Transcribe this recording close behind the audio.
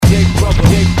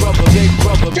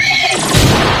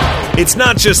It's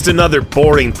not just another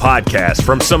boring podcast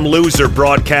from some loser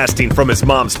broadcasting from his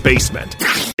mom's basement.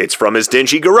 It's from his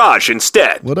dingy garage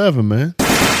instead. Whatever, man.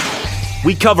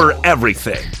 We cover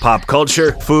everything. Pop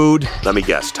culture, food, let me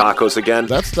guess, tacos again?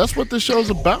 That's what this show's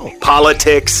about.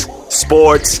 Politics,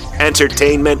 sports,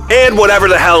 entertainment, and whatever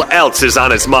the hell else is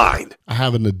on his mind. I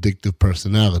have an addictive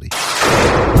personality.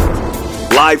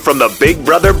 Live from the Big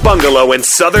Brother bungalow in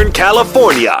Southern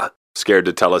California. Scared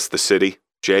to tell us the city,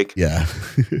 Jake? Yeah.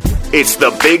 It's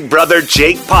the Big Brother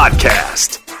Jake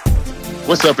podcast.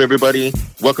 What's up, everybody?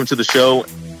 Welcome to the show.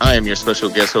 I am your special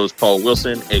guest host, Paul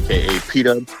Wilson, a.k.a.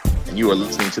 P-Dub, and you are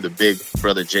listening to the Big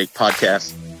Brother Jake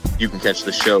podcast. You can catch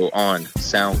the show on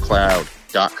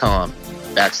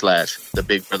SoundCloud.com/the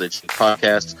Big Brother Jake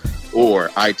podcast or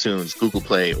iTunes, Google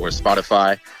Play, or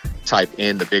Spotify. Type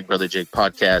in the Big Brother Jake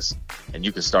podcast, and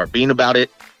you can start being about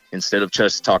it instead of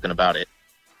just talking about it.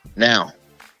 Now,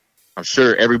 I'm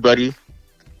sure everybody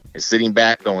is sitting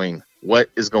back going, what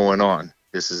is going on?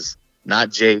 This is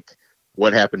not Jake.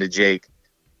 What happened to Jake?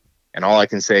 And all I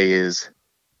can say is,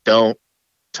 don't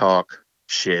talk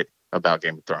shit about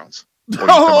Game of Thrones.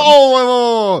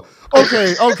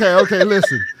 Okay,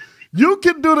 listen. You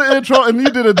can do the intro, and you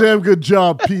did a damn good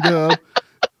job, P-Dub.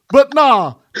 But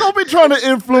nah, don't be trying to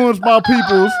influence my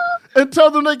peoples and tell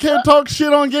them they can't talk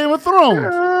shit on Game of Thrones.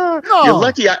 No. You're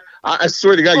lucky. I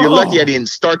swear to God, you're lucky I didn't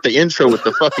start the intro with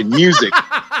the fucking music.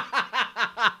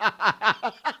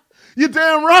 You're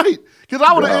damn right, because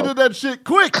I would have ended that shit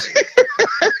quick.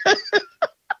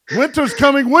 Winter's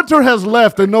coming. Winter has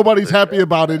left, and nobody's happy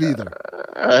about it either.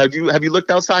 Have you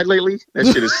looked outside lately? That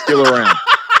shit is still around.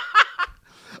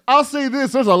 I'll say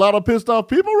this: there's a lot of pissed off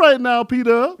people right now,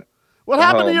 Peter. What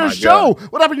happened to your show?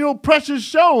 God. What happened to your precious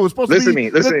show? It was supposed Listen to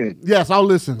be. Listen to me. Yes, I'll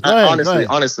listen.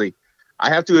 Honestly, I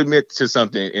have to admit to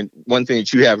something, and one thing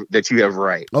that you have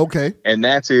right. Okay. And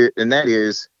that's it. And that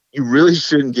is, you really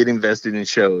shouldn't get invested in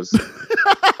shows.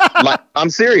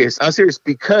 I'm serious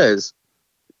because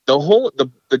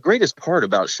the greatest part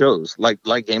about shows like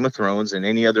Game of Thrones and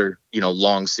any other,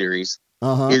 long series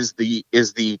is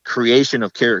the creation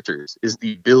of characters, is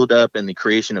the build up and the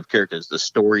creation of characters, the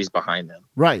stories behind them.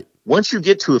 Right. Once you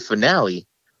get to a finale,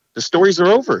 the stories are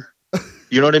over.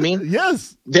 You know what I mean?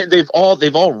 Yes. They've all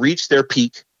reached their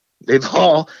peak. They've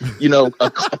all,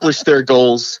 accomplished their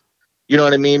goals. You know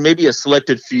what I mean? Maybe a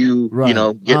selected few,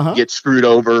 get screwed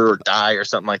over or die or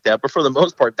something like that. But for the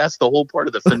most part, that's the whole part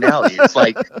of the finale. It's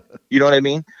like, you know what I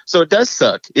mean? So it does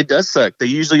suck. They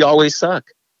usually always suck.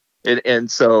 And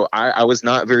so I was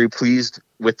not very pleased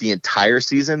with the entire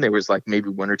season. There was like maybe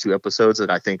one or two episodes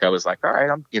that I think I was like, all right,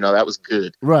 that was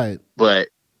good. Right. But,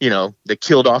 they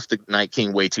killed off the Night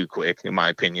King way too quick, in my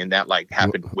opinion. That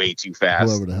happened way too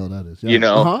fast. Whoever the hell that is.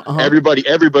 Yeah.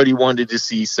 Everybody wanted to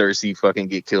see Cersei fucking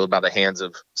get killed by the hands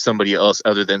of somebody else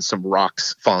other than some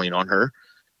rocks falling on her.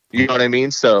 You know what I mean?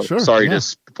 So sorry to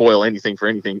spoil anything for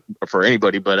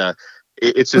anybody, but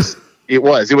it's just it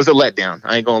was a letdown.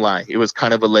 I ain't gonna lie. It was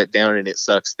kind of a letdown, and it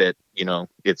sucks that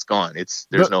it's gone.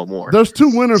 There's no more. There's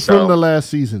two winners from the last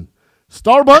season: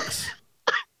 Starbucks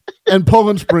and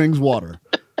Poland Springs water.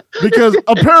 Because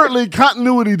apparently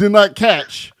continuity did not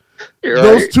catch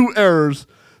those two errors.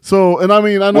 So, and I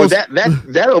mean, I know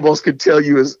that almost could tell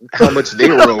you is how much they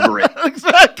were over it.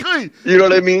 Exactly. You know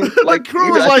what I mean? Like, the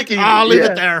crew was like, leave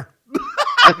it there.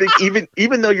 I think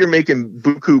even though you're making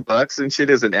buku bucks and shit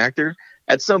as an actor,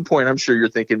 at some point I'm sure you're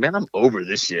thinking, man, I'm over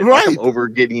this shit. Right. Like, I'm over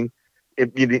being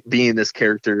this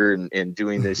character and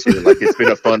doing this shit. Like, it's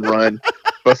been a fun run.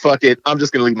 But fuck it, I'm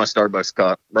just gonna leave my Starbucks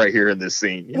cup right here in this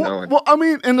scene, know. Well, I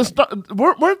mean, in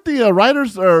weren't the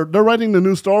writers they're writing the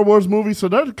new Star Wars movie, so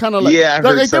they're kind of like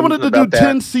they wanted to do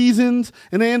 10 seasons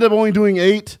and they ended up only doing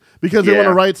 8 because they want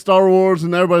to write Star Wars,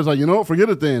 and everybody's like, forget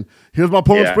it then. Here's my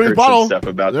Poland Springs bottle.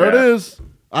 There it is.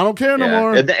 I don't care no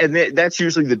more. And that's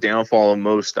usually the downfall of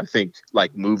most, I think,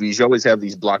 like movies. You always have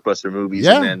these blockbuster movies,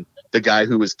 and then the guy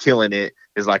who was killing it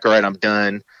is like, all right, I'm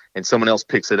done. And someone else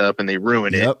picks it up and they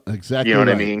ruin it. Yep, exactly. You know what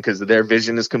I mean? Because their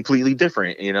vision is completely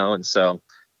different, and so,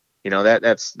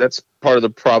 that's part of the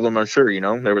problem, I'm sure.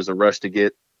 There was a rush to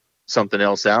get something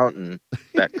else out, and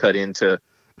that cut into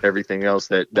everything else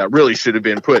that really should have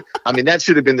been put. I mean, that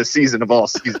should have been the season of all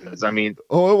seasons. I mean, it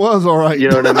was all right. You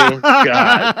know what I mean?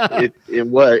 God, it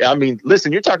was. I mean,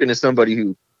 listen, you're talking to somebody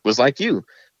who was like you,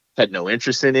 had no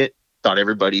interest in it. Thought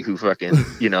everybody who fucking,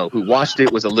 who watched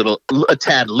it was a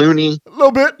tad loony. A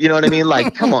little bit. You know what I mean?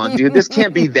 Like, come on, dude, this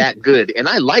can't be that good. And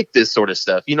I like this sort of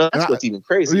stuff. That's what's even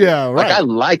crazy. Yeah, right. Like, I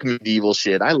like medieval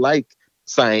shit. I like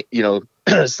sci-fi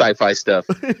stuff.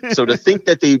 So to think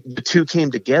that the two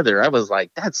came together, I was like,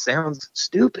 that sounds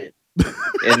stupid.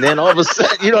 And then all of a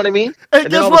sudden, you know what I mean? Hey,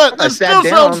 guess what? That still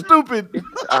sounds stupid.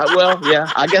 Well,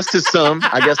 yeah, I guess to some.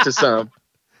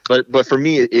 But for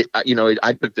me,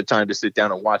 I took the time to sit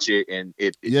down and watch it, and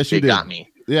it got me.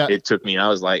 Yeah, it took me. I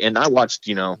was like, and I watched,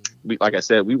 like I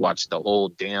said, we watched the whole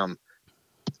damn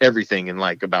everything in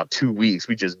like about 2 weeks.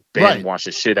 We just watched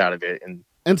the shit out of it,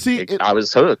 and see, I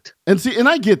was hooked. And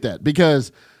I get that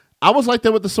because I was like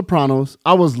that with The Sopranos.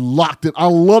 I was locked in. I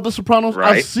love The Sopranos.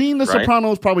 Right. I've seen The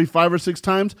Sopranos probably 5 or 6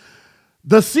 times.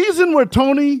 The season where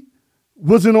Tony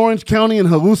was in Orange County and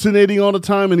hallucinating all the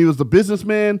time, and he was the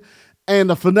businessman, and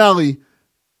the finale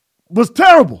was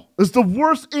terrible. It's the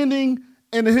worst ending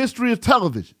in the history of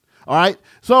television. All right?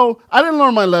 So I didn't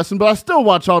learn my lesson, but I still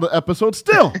watch all the episodes.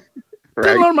 Still.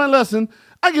 Didn't learn my lesson.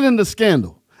 I get into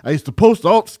Scandal. I used to post,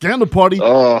 Scandal Party,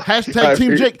 hashtag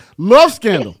Team Jake. Love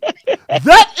Scandal.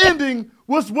 That ending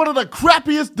was one of the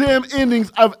crappiest damn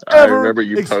endings I've ever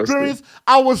experienced.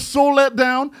 I was so let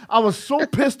down. I was so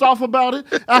pissed off about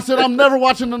it. I said, I'm never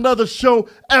watching another show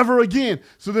ever again.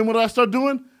 So then what did I start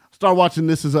doing? Start watching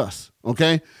This Is Us,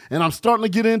 okay? And I'm starting to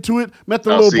get into it. Met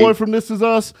the little boy from This Is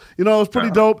Us. It was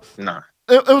pretty dope. Nah.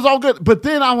 It was all good. But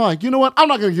then I'm like, you know what? I'm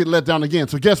not going to get let down again.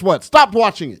 So guess what? Stop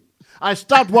watching it. I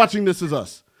stopped watching This Is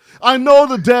Us. I know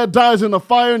the dad dies in a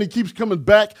fire and he keeps coming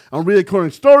back on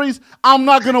reoccurring stories. I'm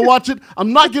not going to watch it.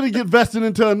 I'm not going to get vested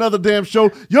into another damn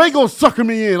show. You ain't going to sucker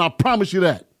me in. I promise you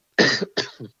that.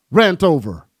 Rant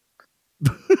over.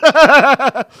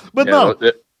 But no.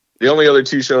 The only other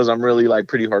 2 shows I'm really like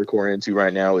pretty hardcore into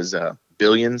right now is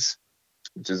Billions,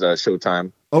 which is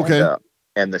Showtime. Okay.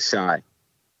 And The Chi.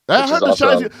 I heard The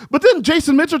Chi. But then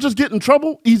Jason Mitchell just get in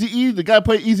trouble. Eazy-E, the guy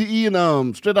played Eazy-E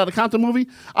in Straight Outta Compton movie.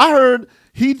 I heard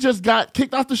he just got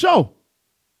kicked off the show.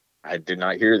 I did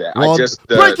not hear that. Well,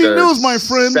 breaking news, my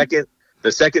friend.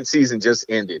 The second season just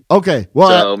ended. Okay, well,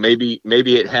 so maybe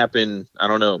it happened. I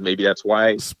don't know. Maybe that's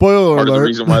why. Spoiler alert. Part of the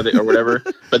reason why or whatever.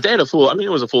 But they had it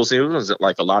was a full season. It wasn't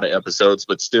like a lot of episodes,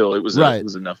 but still, it was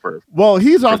enough for. Well,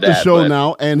 he's off the show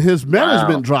now, and his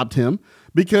management dropped him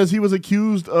because he was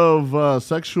accused of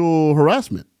sexual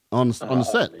harassment on the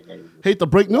set. Hate to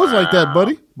break news like that,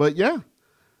 buddy, but yeah.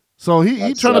 So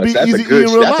he trying to be Eazy-E in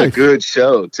real life. That's a good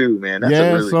show too, man. That's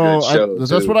a really good show.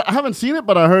 That's what I haven't seen it,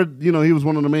 but I heard he was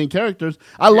one of the main characters.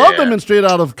 I loved him in Straight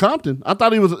Out of Compton. I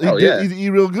thought he did Eazy-E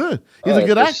real good. He's a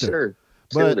good actor.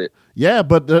 Sure.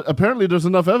 But apparently there's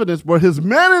enough evidence where his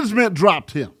management dropped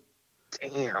him.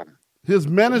 Damn. His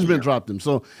management dropped him.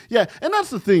 So yeah, and that's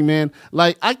the thing, man.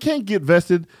 Like I can't get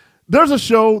vested. There's a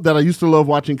show that I used to love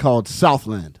watching called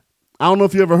Southland. I don't know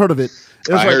if you ever heard of it.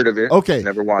 I heard of it. Okay.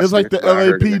 Never watched it. It was like the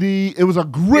LAPD. It was a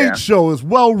great show. It was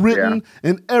well written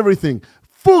and everything.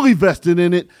 Fully vested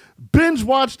in it. Binge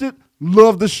watched it.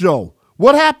 Loved the show.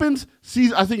 What happens?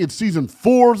 I think it's season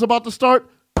 4 is about to start.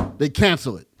 They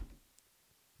cancel it.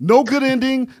 No good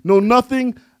ending. No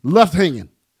nothing. Left hanging.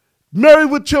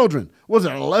 Married with Children. Was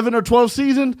it 11 or 12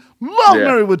 seasons?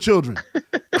 Married with Children.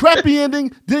 Crappy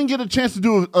ending. Didn't get a chance to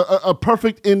do a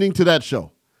perfect ending to that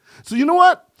show. So you know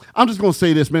what? I'm just going to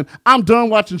say this, man. I'm done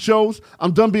watching shows.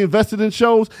 I'm done being invested in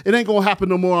shows. It ain't going to happen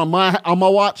no more on my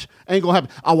watch. Ain't going to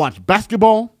happen. I'll watch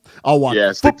basketball. I'll watch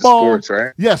football. Stick to sports,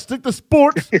 right? Yeah, stick to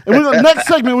sports. And next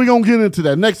segment, we're going to get into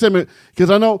that. Next segment, because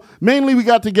I know mainly we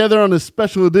got together on this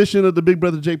special edition of the Big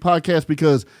Brother Jake podcast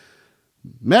because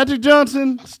Magic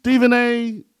Johnson, Stephen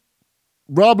A.,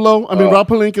 Rob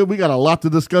Pelinka, we got a lot to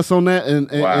discuss on that.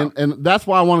 And that's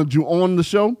why I wanted you on the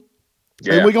show.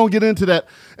 Yeah. And we're going to get into that.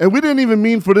 And we didn't even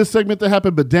mean for this segment to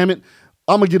happen, but damn it,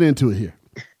 I'm going to get into it here.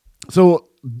 So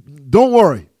don't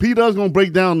worry. P-Dub's going to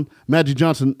break down Magic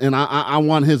Johnson, and I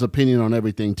want his opinion on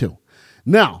everything too.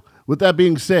 Now, with that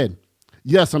being said,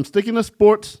 yes, I'm sticking to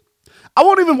sports. I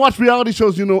won't even watch reality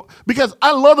shows, because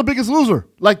I love The Biggest Loser.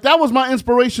 Like, that was my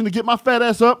inspiration to get my fat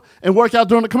ass up and work out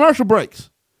during the commercial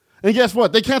breaks. And guess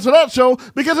what? They canceled that show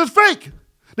because it's fake.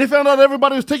 They found out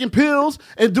everybody was taking pills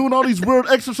and doing all these weird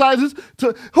exercises.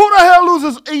 Who the hell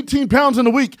loses 18 pounds in a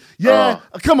week? Yeah,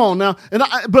 come on now.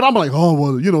 But I'm like,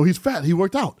 he's fat. He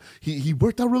worked out. He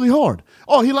worked out really hard.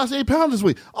 Oh, he lost 8 pounds this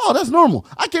week. Oh, that's normal.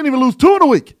 I can't even lose 2 in a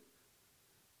week.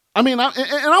 I mean,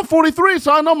 I'm 43,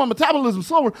 so I know my metabolism's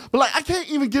slower. But I can't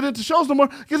even get into shows no more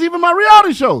because even my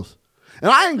reality shows.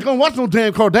 And I ain't gonna watch no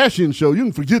damn Kardashian show. You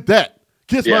can forget that.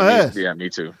 Kiss my ass. Yeah, me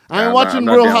too. I ain't watching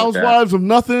Real Housewives of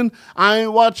nothing. I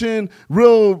ain't watching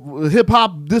real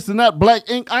hip-hop, this and that, Black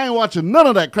Ink. I ain't watching none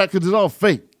of that crap because it's all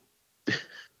fake. It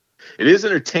is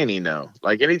entertaining, though.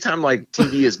 Like, anytime,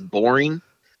 TV is boring,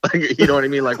 Like, you know what I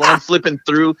mean? Like when I'm flipping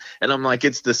through and I'm like,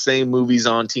 it's the same movies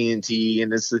on TNT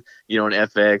and it's, on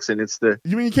FX and it's the.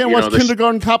 You mean you can't watch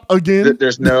Kindergarten Cop again?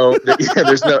 There's no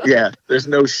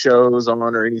shows on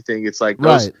or anything. It's like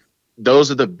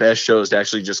those are the best shows to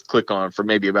actually just click on for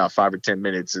maybe about 5 or 10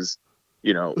 minutes is,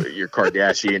 your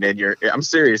Kardashian and I'm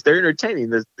serious. They're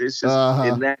entertaining. It's just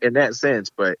in that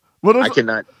sense, but I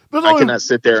cannot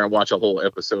sit there and watch a whole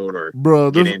episode or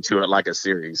get into it like a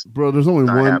series. Bro, there's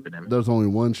only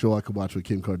one show I could watch with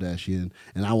Kim Kardashian,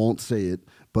 and I won't say it,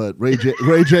 but Ray J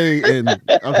and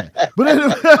okay.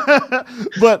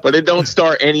 But it don't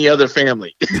star any other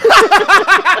family.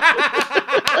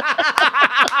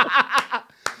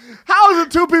 How is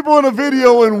it two people in a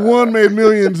video and one made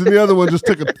millions and the other one just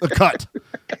took a cut?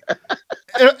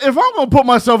 If I'm gonna put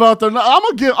myself out there, I'm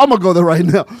gonna go there right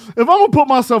now. If I'm gonna put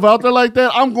myself out there like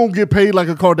that, I'm gonna get paid like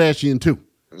a Kardashian too.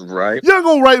 Right? You're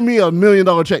gonna write me $1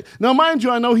 million check. Now, mind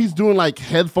you, I know he's doing like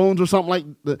headphones or something like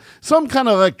some kind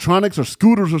of electronics or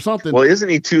scooters or something. Well, isn't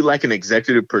he too like an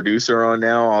executive producer on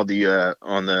now? All the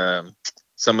on the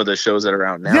some of the shows that are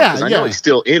out now. Yeah, I know he's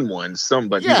still in one,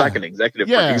 but he's like an executive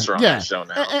producer on that show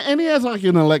now. And he has like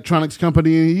an electronics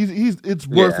company. It's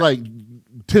worth like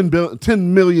 $10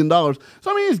 million. So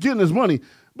I mean, he's getting his money.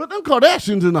 But them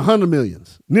Kardashians in the 100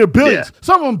 millions, near billions.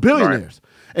 Some of them billionaires.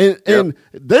 Right. And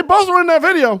they both were in that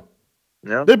video.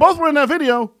 Yeah. They both were in that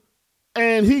video,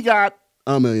 and he got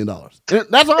 $1 million. And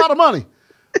that's a lot of money.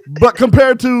 But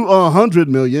compared to 100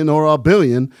 million or $1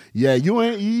 billion,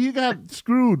 you got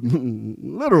screwed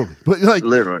literally. But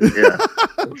literally, yeah.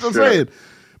 I'm just saying.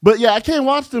 But yeah, I can't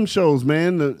watch them shows,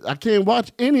 man. I can't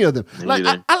watch any of them. Like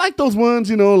I like those ones,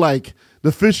 like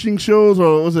the fishing shows,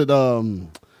 or was it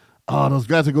those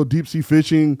guys that go deep sea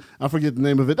fishing? I forget the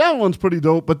name of it. That one's pretty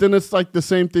dope. But then it's like the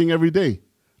same thing every day.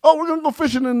 Oh, we're gonna go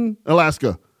fishing in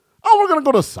Alaska. Oh, we're gonna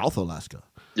go to South Alaska.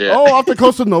 Yeah. Oh, off the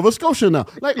coast of Nova Scotia now.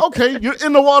 Like, okay, you're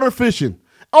in the water fishing.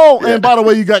 Oh, and by the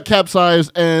way, you got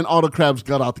capsized and all the crabs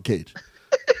got out the cage.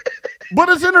 But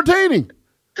it's entertaining.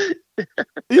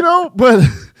 But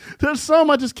there's some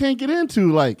I just can't get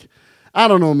into. Like, I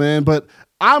don't know, man, but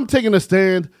I'm taking a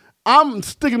stand. I'm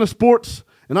sticking to sports,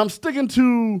 and I'm sticking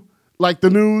to, like, the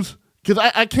news, because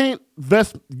I can't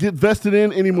get vested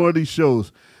in any more of these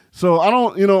shows. So I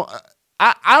don't,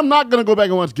 I'm not going to go back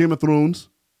and watch Game of Thrones.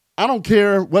 I don't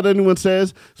care what anyone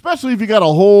says, especially if you got a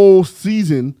whole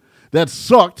season that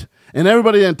sucked and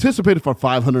everybody anticipated for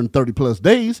 530 plus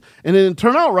days and it didn't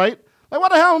turn out right. Like, why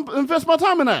the hell invest my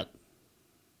time in that?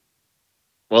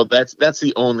 Well, that's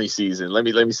the only season. Let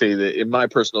me say that in my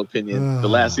personal opinion, the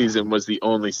last season was the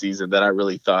only season that I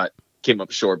really thought came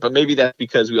up short. But maybe that's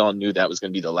because we all knew that was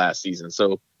going to be the last season.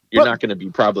 So you're not going to be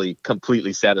probably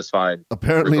completely satisfied.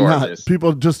 Apparently regardless. Not.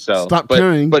 People just stop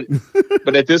caring. But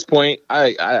at this point,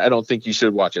 I don't think you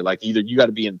should watch it. Like, either you got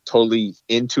to be totally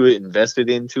into it, invested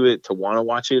into it to want to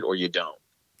watch it, or you don't.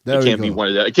 It can't be one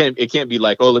of that. It can't be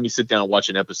like, oh, let me sit down and watch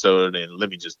an episode and let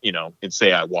me just, and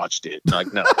say I watched it.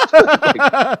 Like, no.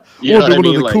 Like, you know what I mean?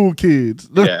 One of the cool kids.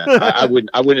 Yeah, I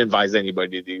wouldn't advise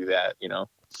anybody to do that.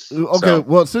 Okay,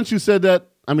 well, since you said that,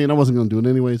 I mean, I wasn't going to do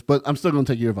it anyways, but I'm still going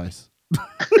to take your advice.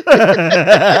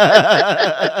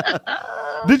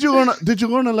 Did you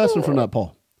learn a lesson from that,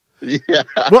 Paul? Yeah.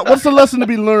 What's the lesson to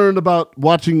be learned about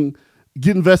watching,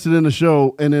 get invested in a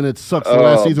show, and then it sucks the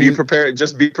last season? Be prepared.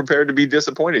 Just be prepared to be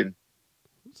disappointed.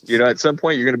 At some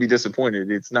point you're going to be disappointed.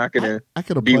 It's not going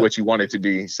to be what you want it to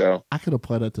be. So I could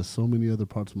apply that to so many other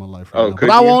parts of my life. Right now. But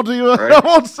I won't do it. Right? I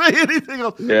won't say anything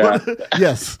else. Yeah. But,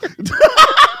 yes.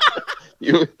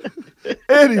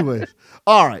 Anyways,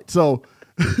 all right. So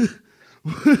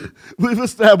we've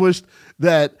established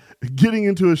that getting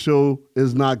into a show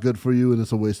is not good for you and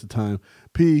it's a waste of time.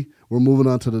 P, we're moving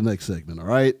on to the next segment, all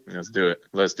right? Let's do it.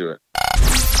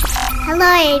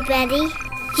 Hello, everybody.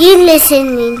 You're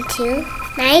listening to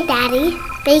my daddy,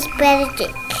 Big Brother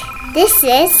Jake. This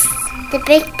is the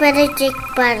Big Brother Jake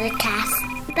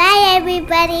podcast. Bye,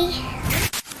 everybody.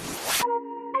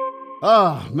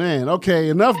 Oh, man. Okay,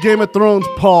 enough Game of Thrones,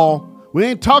 Paul. We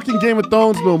ain't talking Game of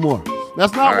Thrones no more.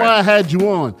 That's not why I had you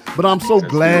on. But I'm so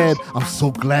glad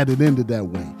it ended that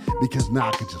way. Because now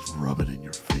I can just rub it in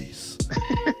your face.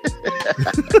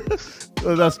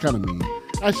 Well, that's kind of mean.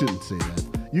 I shouldn't say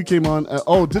that. You came on.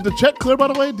 Did the check clear, by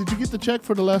the way? Did you get the check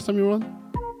for the last time you were on?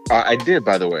 I did,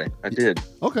 by the way. I did.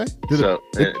 Okay.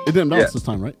 It didn't bounce this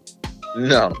time, right?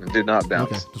 No, it did not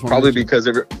bounce. Okay, probably because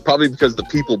the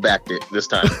people backed it this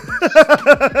time.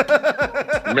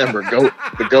 Remember,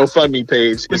 the GoFundMe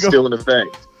page is still in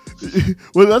effect.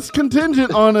 Well, that's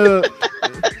contingent on a.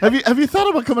 Have you thought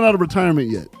about coming out of retirement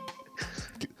yet?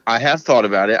 I have thought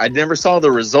about it. I never saw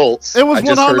the results. It was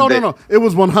no. It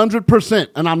was 100%,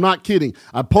 and I'm not kidding.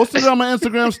 I posted it on my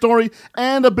Instagram story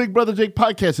and a Big Brother Jake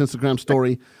podcast Instagram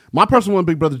story. My personal one,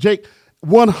 Big Brother Jake,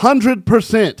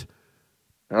 100%.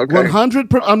 Okay.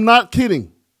 100%. I'm not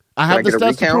kidding. I have the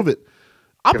stats to prove it.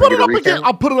 I'll put it up again.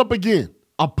 I'll put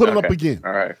it up again.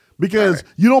 All right. Because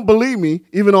you don't believe me,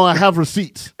 even though I have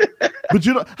receipts. But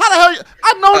you know how the hell?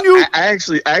 I've known you. I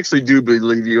actually do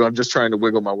believe you. I'm just trying to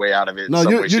wiggle my way out of it in some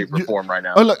way, shape, or form right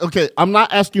now. Oh, look, okay, I'm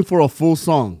not asking for a full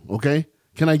song. Okay,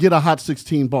 can I get a hot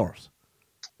 16 bars?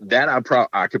 That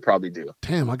I could probably do.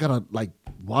 Damn, I gotta like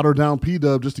water down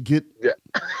P-Dub just to get. Yeah.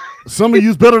 Some of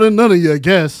you's better than none of you, I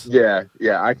guess. Yeah.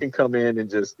 I can come in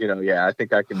and just I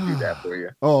think I can do that for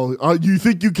you. Oh, you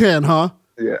think you can, huh?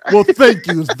 Yeah. Well, thank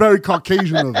you. It's very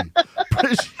Caucasian of you.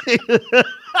 Appreciate it.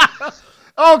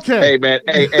 Okay. Hey, man.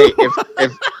 Hey.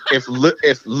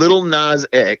 If Little Nas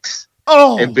X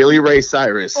and Billy Ray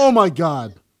Cyrus. Oh my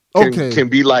God. Okay. Can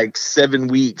be like 7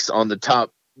 weeks on the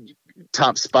top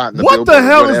spot in the What Billboard, the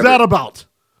hell is that about?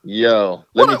 Yo,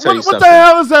 let me tell you something. What the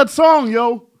hell is that song,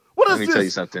 yo? What is this? Let me tell you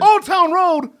something. Old Town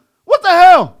Road. What the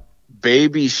hell?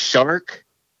 Baby Shark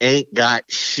ain't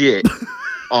got shit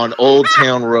on Old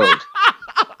Town Road.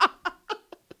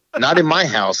 Not in my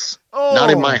house.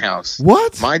 Not in my house.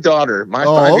 What? My daughter, my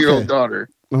 5-year-old daughter,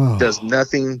 does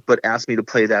nothing but ask me to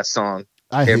play that song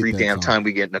every damn time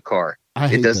we get in the car.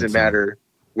 It doesn't matter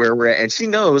where we're at. And she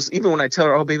knows, even when I tell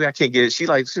her, oh, baby, I can't get it. She's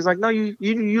like, no,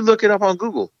 you look it up on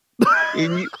Google.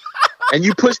 And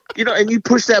you push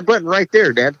that button right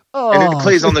there, Dad. And it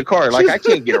plays on the car. Like, I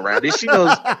can't get around it. She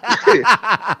knows.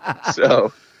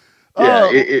 So...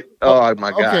 Yeah, oh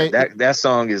my God, okay. That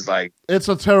song is like, it's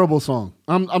a terrible song.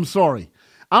 I'm sorry,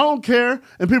 I don't care.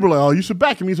 And people are like, oh, you should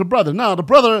back him. He's a brother. No, the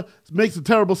brother makes a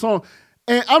terrible song,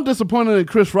 and I'm disappointed in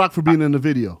Chris Rock for being in the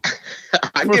video.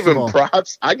 I give him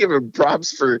props. I give him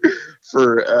props for must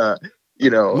have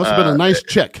been a nice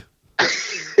check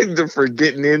for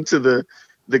getting into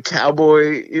the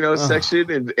cowboy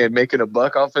section and making a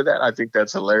buck off of that. I think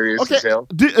that's hilarious as hell.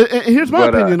 Here's my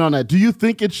opinion on that. Do you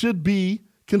think it should be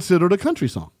considered a country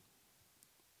song?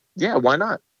 Yeah, why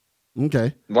not?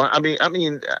 Okay. Why? I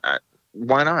mean,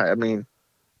 why not? I mean,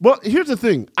 well, here's the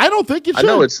thing. I don't think it should. I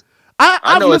know it's.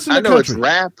 I know it's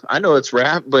rap. I know it's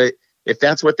rap, but if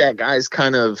that's what that guy's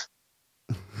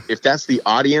if that's the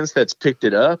audience that's picked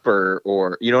it up,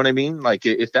 or you know what I mean, like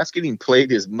if that's getting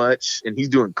played as much, and he's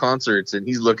doing concerts and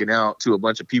he's looking out to a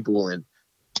bunch of people in,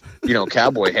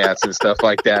 cowboy hats and stuff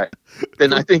like that,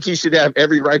 then I think he should have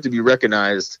every right to be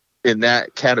recognized in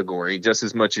that category just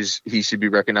as much as he should be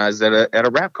recognized at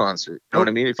a rap concert. You know what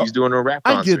I mean? If he's doing a rap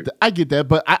concert. I get that.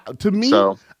 But to me,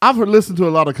 I've listened to a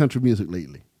lot of country music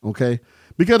lately, okay?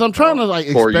 Because I'm trying to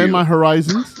expand my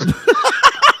horizons.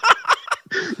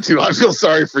 Dude, I feel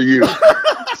sorry for you.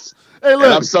 Hey, look,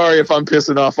 and I'm sorry if I'm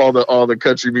pissing off all the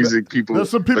country music people,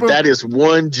 but that is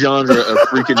one genre of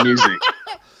freaking music.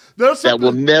 That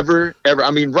will never, ever.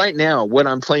 I mean, right now, what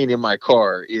I'm playing in my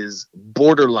car is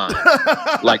borderline,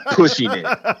 like pushing it.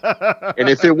 And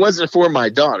if it wasn't for my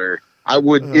daughter, it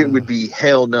would be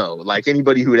hell no. Like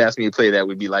anybody who would ask me to play that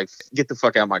would be like, get the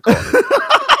fuck out of my car.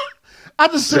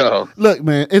 Look,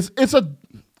 man,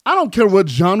 I don't care what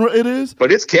genre it is,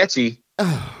 but it's catchy.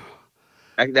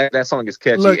 That song is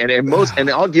catchy, look, and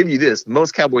I'll give you this: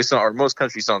 most cowboy song or most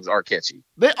country songs are catchy.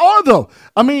 They are, though.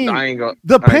 I mean,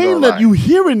 the pain that you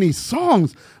hear in these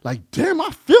songs, like, damn,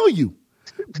 I feel you.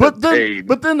 But then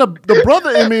the brother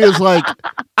in me is like,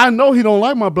 I know he don't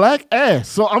like my black ass,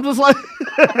 so I'm just like.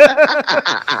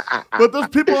 But there's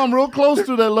people I'm real close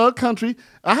to that love country.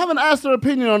 I haven't asked their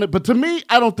opinion on it, but to me,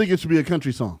 I don't think it should be a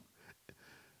country song.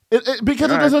 Because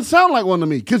it doesn't sound like one to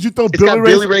me. Because you throw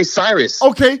Billy Ray Cyrus.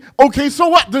 Okay, so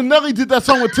what? Then Nelly did that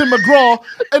song with Tim McGraw,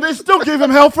 and they still gave him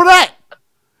hell for that.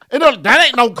 And that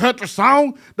ain't no country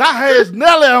song. That has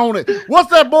Nelly on it. What's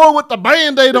that boy with the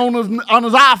Band-Aid on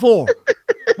his eye for?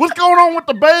 What's going on with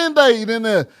the Band-Aid in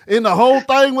the whole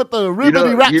thing with the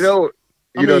ribbity raps?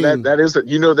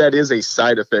 That is a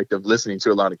side effect of listening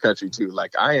to a lot of country too.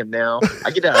 Like I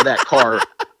get out of that car.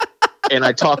 And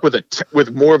I talk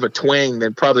with more of a twang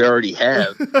than probably already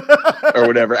have, or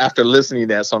whatever. After listening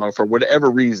to that song for whatever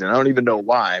reason, I don't even know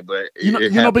why, but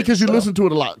because you listen to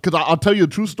it a lot. Because I'll tell you a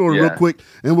true story real quick,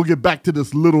 and we'll get back to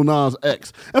this Little Nas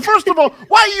X. And first of all,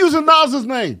 why are you using Nas's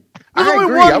name? There's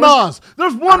only one Nas.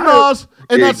 There's one Nas,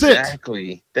 and that's it.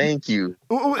 Exactly. Thank you.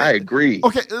 I agree.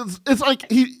 Okay, it's like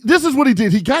this is what he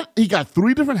did. He got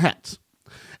 3 different hats,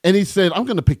 and he said, "I'm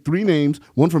going to pick 3 names,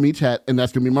 one from each hat, and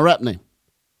that's going to be my rap name."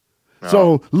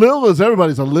 So Lil is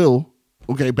everybody's a Lil.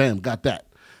 Okay, bam, got that.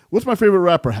 What's my favorite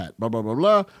rapper hat? Blah, blah, blah,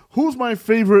 blah. Who's my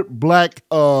favorite black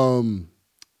superhero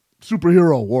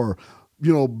or,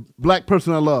 black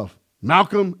person I love?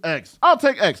 Malcolm X. I'll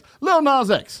take X. Lil Nas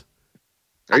X.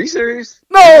 Are you serious?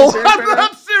 No, I'm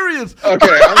not serious.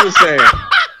 Okay, I'm just saying.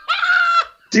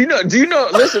 Do you know,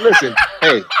 listen.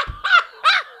 Hey,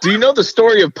 do you know the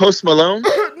story of Post Malone?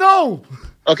 No.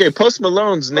 Okay, Post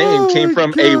Malone's name came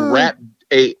from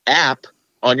a app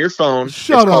on your phone.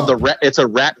 Shut up. It's a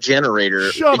rap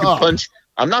generator. Shut up.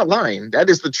 I'm not lying. That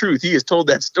is the truth. He has told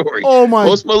that story. Oh my.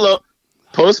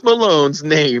 Post Malone's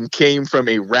name came from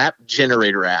a rap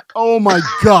generator app. Oh my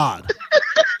God.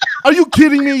 Are you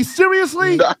kidding me?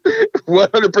 Seriously?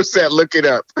 100%. Look it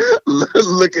up.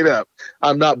 Look it up.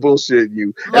 I'm not bullshitting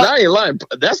you. And I ain't lying.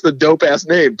 That's the dope ass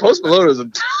name. Post Malone is a.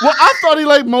 Well, I thought he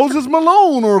liked Moses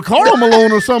Malone or Karl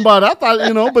Malone or somebody. I thought,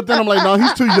 but then I'm like, no,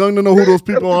 he's too young to know who those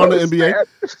people are in the NBA.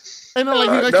 And then,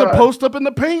 he likes to post up in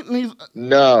the paint, and he's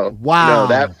wow. No,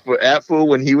 that fool,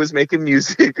 when he was making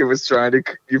music, it was trying to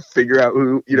figure out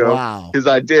who, his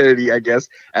identity, I guess,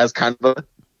 as kind of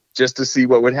just to see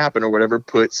what would happen or whatever,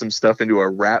 put some stuff into a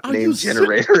rap name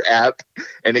generator app,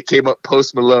 and it came up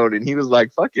Post Malone, and he was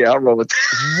like, fuck yeah, I'll roll with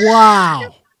that.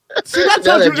 Wow. See, that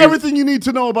tells you everything you need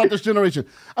to know about this generation.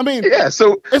 I mean, yeah.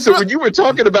 So when you were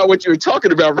talking about what you were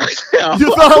talking about right now,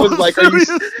 I was like,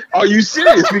 are you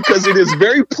serious? Because it is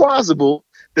very plausible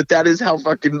that is how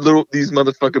fucking these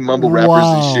motherfucking mumble rappers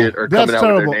and shit are coming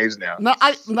out with their names now. Now,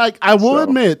 I will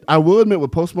admit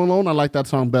with Post Malone, I like that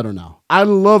song better now. I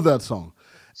love that song.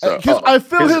 Because I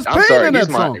feel his pain in that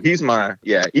song. Even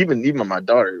my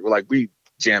daughter, we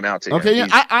jam out to him. Okay, yeah,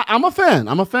 I'm a fan.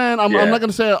 I'm not going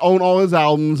to say I own all his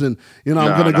albums and, I'm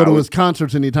going to go to his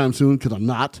concerts anytime soon because I'm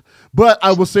not. But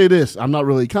I will say this. I'm not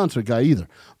really a concert guy either.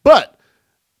 But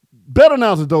Better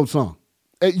Now is a dope song.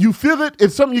 You feel it.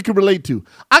 It's something you can relate to.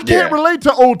 I can't relate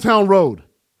to Old Town Road.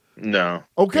 No.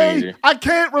 Okay? I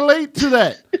can't relate to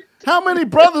that. How many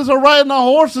brothers are riding their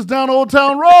horses down Old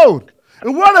Town Road?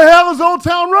 And where the hell is Old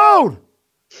Town Road?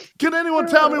 Can anyone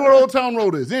tell me where Old Town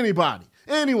Road is? Anybody?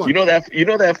 Anyone? You know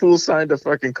that fool signed a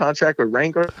fucking contract with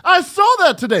Wrangler? I saw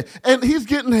that today. And he's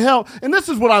getting help. And this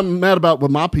is what I'm mad about with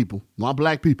my people, my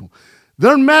black people.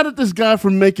 They're mad at this guy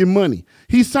for making money.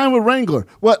 He signed with Wrangler.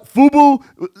 What, FUBU?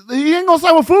 He ain't going to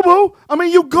sign with FUBU. I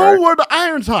mean, you go where the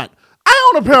iron's hot.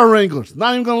 I own a pair of Wranglers.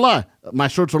 Not even going to lie. My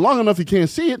shirts are long enough you can't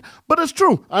see it, but it's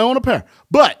true. I own a pair.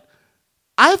 But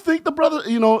I think the brother,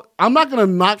 I'm not going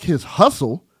to knock his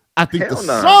hustle. I think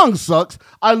song sucks.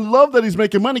 I love that he's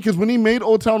making money because when he made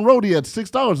Old Town Road, he had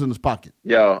 $6 in his pocket.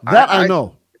 Yo, I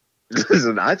know.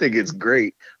 Listen, I think it's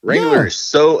great. Wrangler is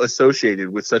so associated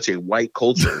with such a white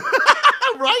culture.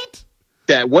 Right?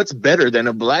 That what's better than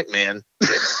a black man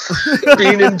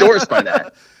being endorsed by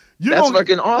that? That's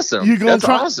fucking awesome. That's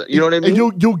awesome. You know what I mean?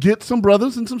 And you'll get some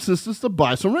brothers and some sisters to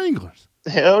buy some Wranglers.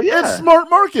 Hell yeah. It's smart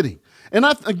marketing. And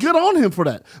I good on him for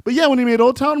that. But yeah, when he made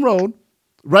Old Town Road,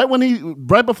 right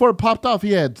before it popped off,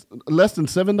 he had less than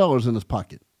 $7 in his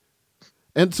pocket.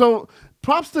 And so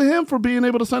props to him for being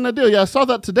able to sign that deal. Yeah, I saw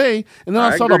that today, and then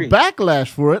I saw the backlash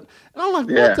for it. And I'm like,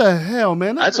 what the hell,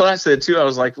 man? That's what I said, too. I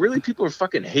was like, really? People are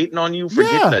fucking hating on you for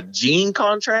getting a jean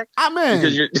contract?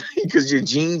 Because your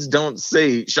jeans don't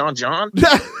say Sean John?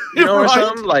 Or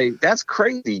something? Like, that's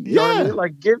crazy. You know what I mean?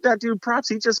 Like, give that dude props.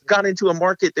 He just got into a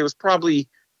market that was probably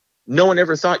no one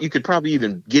ever thought you could probably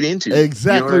even get into.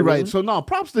 Exactly right. I mean? So, no,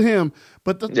 props to him.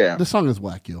 But the song is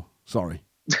whack, yo. Sorry.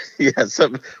 Most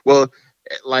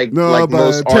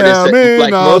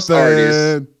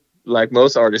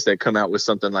artists that come out with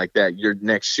something like that, your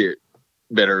next shit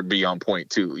better be on point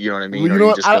too. You know what I mean? Well, you know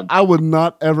what? I would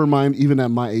not ever mind, even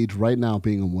at my age right now,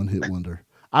 being a one-hit wonder.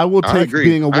 I will take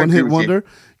being a one-hit wonder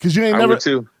because you ain't never.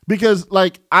 Because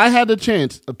I had the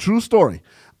chance. A true story.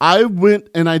 I went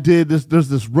and I did this. There's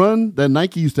this run that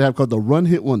Nike used to have called the Run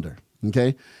Hit Wonder.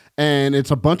 Okay, and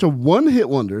it's a bunch of one-hit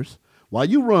wonders. While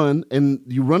you run, and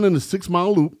you run in a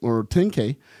 6-mile loop or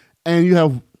 10K, and you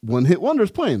have one-hit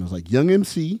wonders playing. It was like Young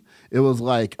MC. It was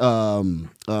like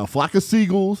Flock of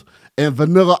Seagulls and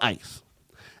Vanilla Ice.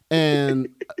 And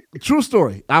true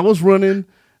story, I was running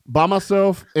by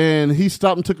myself, and he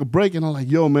stopped and took a break, and I'm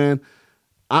like, yo, man,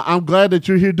 I'm glad that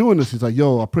you're here doing this. He's like,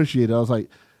 yo, I appreciate it. I was like,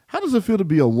 how does it feel to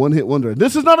be a one-hit wonder?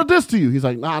 This is not a diss to you. He's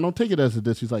like, nah, I don't take it as a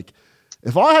diss. He's like,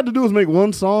 if all I had to do was make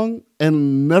one song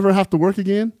and never have to work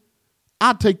again,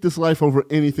 I'd take this life over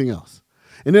anything else.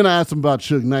 And then I asked him about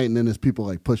Suge Knight, and then his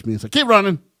people push me and say, keep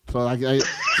running. So I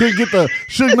can't get the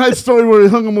Suge Knight story where he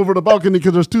hung him over the balcony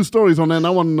because there's 2 stories on that, and I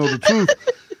want to know the truth.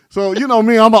 So you know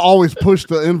me, I'm always push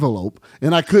the envelope,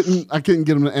 and I couldn't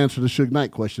get him to answer the Suge Knight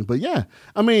question. But yeah,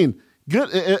 I mean, good.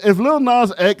 If Lil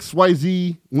Nas X,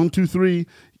 YZ, 1, 2, 3,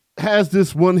 has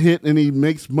this one hit and he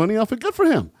makes money off it, good for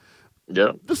him.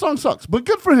 Yeah. The song sucks, but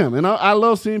good for him. And I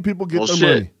love seeing people get their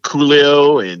money.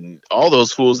 Coolio and all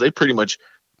those fools, they pretty much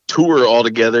tour all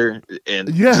together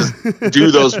and just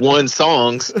do those one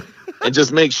songs and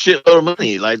just make shitload of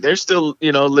money. Like they're still,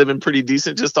 living pretty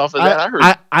decent just off of that. I heard.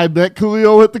 I bet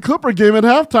Coolio at the Clipper game at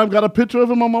halftime got a picture of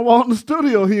him on my wall in the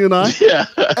studio, he and I. Yeah.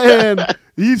 And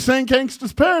he sang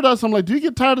Gangsta's Paradise. I'm like, do you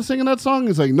get tired of singing that song?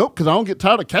 He's like, nope, because I don't get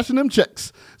tired of cashing them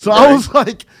checks. So I was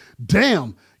like,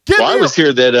 damn. I was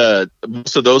here that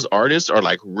most of those artists are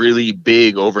like really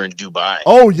big over in Dubai.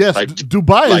 Oh yes, like,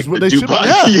 Dubai is what they should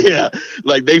have. Yeah,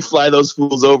 like they fly those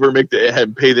fools over,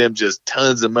 pay them just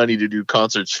tons of money to do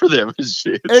concerts for them and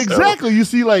shit. Exactly. So. You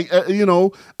see, like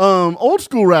old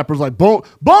school rappers like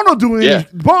Bono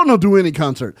do any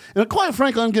concert, and quite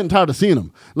frankly, I'm getting tired of seeing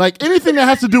them. Like anything that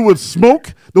has to do with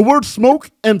smoke, the word smoke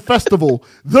and festival,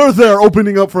 they're there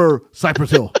opening up for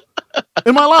Cypress Hill.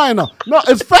 Am I lying now? No,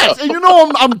 it's facts. And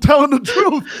I'm telling the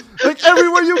truth. Like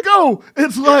everywhere you go,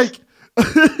 it's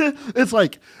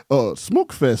like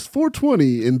Smoke Fest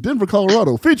 420 in Denver,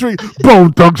 Colorado, featuring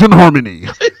Bone Thugs and Harmony,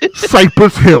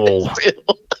 Cypress Hill,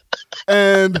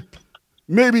 and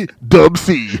maybe Dub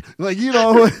C. Like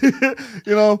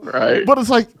right. But it's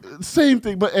like same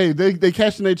thing. But hey, they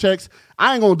cashing their checks.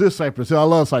 I ain't gonna diss Cypress Hill. I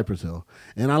love Cypress Hill,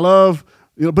 and I love.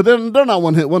 But they're not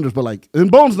one-hit wonders, but like,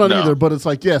 and Bone's not either, but it's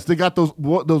like, yes, they got those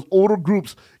older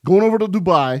groups going over to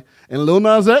Dubai, and Lil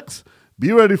Nas X,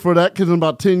 be ready for that, because in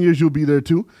about 10 years you'll be there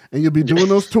too, and you'll be doing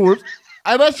those tours.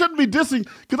 And I shouldn't be dissing,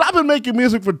 because I've been making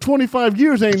music for 25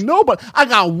 years, ain't nobody. I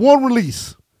got one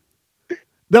release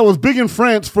that was big in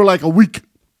France for like a week.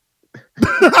 And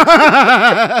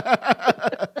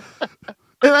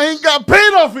I ain't got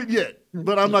paid off it yet,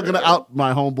 but I'm not going to out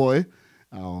my homeboy.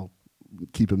 I'll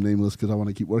keep him nameless because I want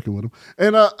to keep working with him.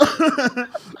 And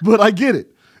but I get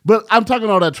it. But I'm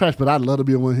talking all that trash, but I'd love to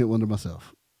be a one-hit wonder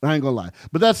myself. I ain't gonna lie.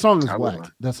 But that song is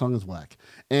whack. That song is whack.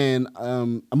 And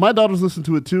my daughters listen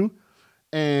to it too.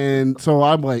 And so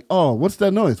I'm like, oh, what's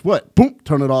that noise? What? Boom,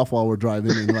 turn it off while we're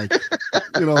driving. And like,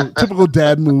 typical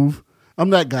dad move. I'm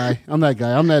that guy. I'm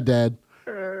that dad.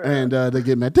 And they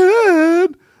get mad.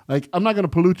 Dad! Like, I'm not gonna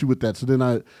pollute you with that. So then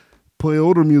I play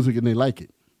older music and they like it.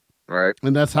 Right.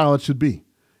 And that's how it should be.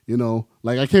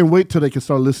 Like I can't wait till they can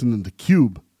start listening to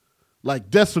Cube. Like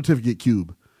Death Certificate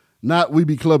Cube. Not We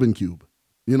Be Clubbing Cube.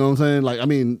 You know what I'm saying? Like, I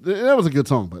mean, that was a good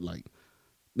song, but like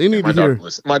they need to hear.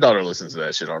 My daughter listens to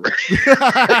that shit already.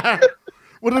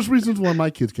 Well, there's reasons why my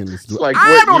kids can't listen to it. Like,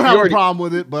 I don't have a problem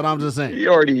with it, but I'm just saying. You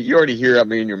already hear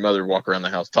me and your mother walk around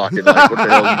the house talking. Like, what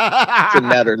the hell? It doesn't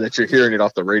matter that you're hearing it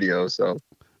off the radio, so.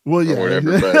 Well, yeah.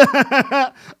 Whatever,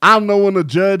 but. I'm no one to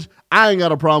judge. I ain't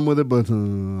got a problem with it, but I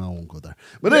won't go there.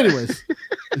 But anyways,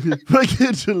 my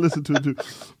kids should listen to it too.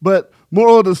 But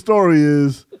moral of the story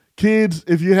is, kids,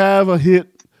 if you have a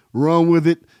hit, run with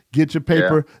it. Get your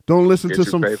paper. Yeah. Don't listen to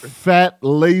some fat,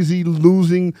 lazy,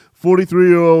 losing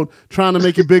 43-year-old trying to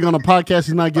make it big on a podcast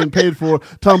he's not getting paid for,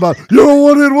 talking about, you're a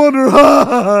one-hit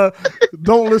wonder.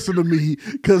 Don't listen to me,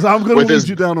 because I'm going to lead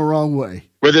you down the wrong way.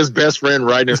 With his best friend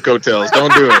riding his coattails.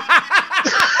 Don't do it.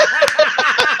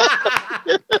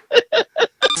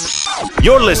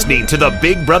 You're listening to the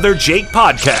Big Brother Jake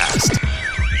podcast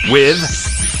with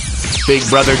Big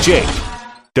Brother Jake.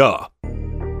 Duh.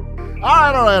 All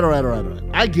right.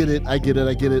 I get it.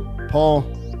 Paul,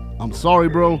 I'm sorry,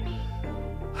 bro.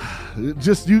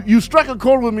 Just you struck a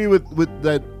chord with me with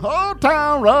that whole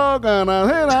town rock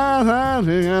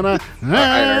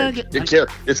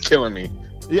it's killing me.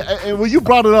 Yeah, and well, you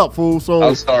brought it up, fool. So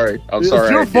I'm sorry. It's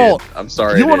your fault. I'm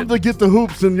sorry. You wanted to get the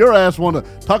hoops, and your ass wanted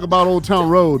to talk about Old Town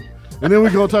Road, and then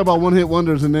we're gonna talk about one-hit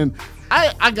wonders, and then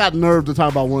I got nerve to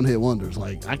talk about one-hit wonders.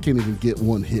 Like I can't even get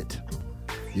one hit.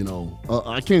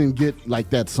 I can't even get like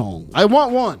that song. I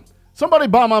want one. Somebody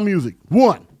buy my music.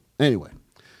 One. Anyway,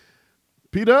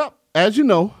 Peter, as you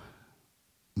know,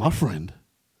 my friend,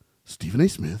 Stephen A.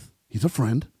 Smith, he's a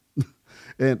friend.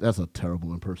 And that's a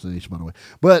terrible impersonation, by the way.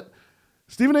 But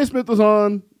Stephen A. Smith was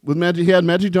on with Magic. He had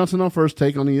Magic Johnson on First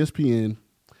Take on ESPN.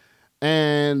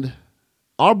 And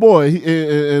our boy,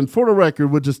 and for the record,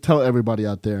 we'll just tell everybody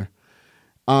out there,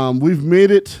 we've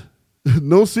made it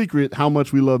no secret how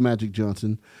much we love Magic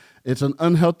Johnson. It's an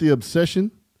unhealthy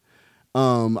obsession.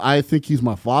 I think he's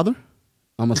my father.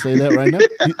 I'm going to say that right now.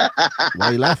 Why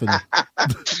are you laughing?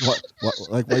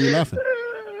 Why are you laughing?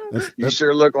 You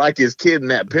sure look like his kid in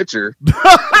that picture.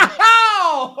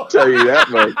 Tell you that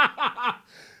much.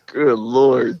 Good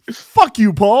Lord. Fuck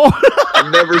you, Paul.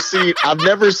 I've never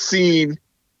seen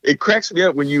It cracks me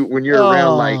up when you're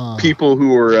around like people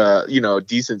who are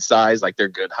decent size, like they're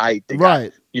good height, they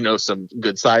got some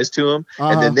good size to them,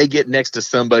 and then they get next to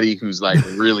somebody who's like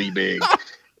really big,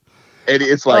 and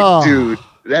it's like, dude,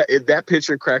 that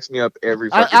picture cracks me up every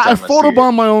fucking time. I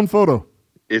photobomb my own photo.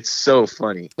 It's so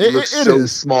funny. You look so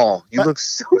small. You look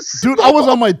so small. Dude, I was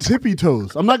on my tippy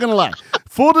toes. I'm not going to lie.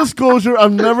 Full disclosure,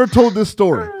 I've never told this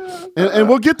story. And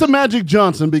we'll get to Magic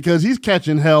Johnson because he's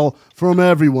catching hell from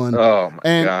everyone. Oh,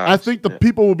 my gosh. I think the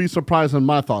people will be surprised on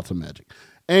my thoughts on Magic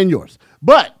and yours.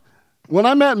 But when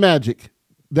I met Magic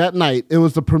that night, it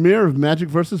was the premiere of Magic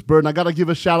vs. Bird. And I got to give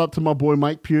a shout out to my boy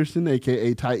Mike Pearson,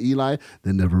 a.k.a. Ty Eli.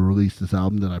 They never released this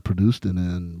album that I produced, and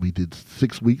then we did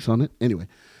 6 weeks on it. Anyway.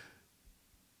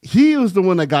 He was the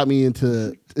one that got me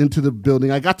into the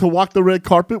building. I got to walk the red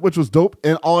carpet, which was dope,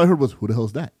 and all I heard was, "Who the hell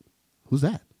is that? Who's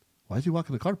that? Why is he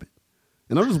walking the carpet?"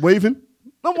 And I'm just waving.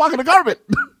 I'm walking the carpet.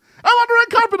 I'm on the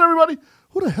red carpet, everybody.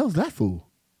 Who the hell's that fool?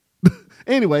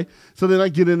 Anyway, so then I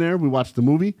get in there. We watched the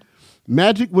movie.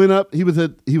 Magic went up. He was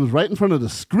right in front of the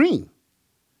screen.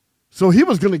 So he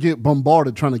was going to get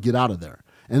bombarded trying to get out of there.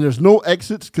 And there's no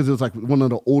exits because it was like one of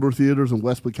the older theaters in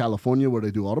Westwood, California, where they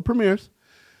do all the premieres.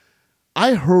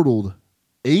 I hurdled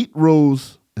 8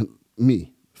 rows, and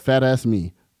me, fat ass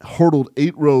me, hurdled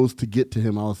 8 rows to get to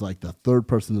him. I was like the third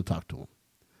person to talk to him.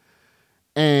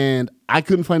 And I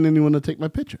couldn't find anyone to take my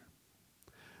picture.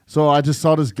 So I just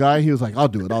saw this guy. He was like, I'll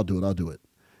do it.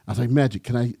 I was like, Magic,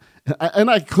 can I?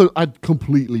 And I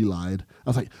completely lied. I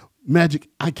was like, Magic,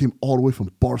 I came all the way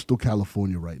from Barstow,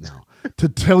 California right now to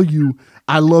tell you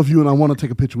I love you and I want to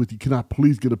take a picture with you. Can I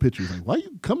please get a picture? He's like, why are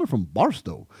you coming from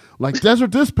Barstow? Like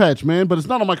Desert Dispatch, man, but it's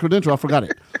not on my credential. I forgot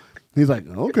it. He's like,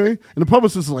 okay. And the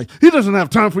publicist is like, he doesn't have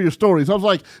time for your stories. I was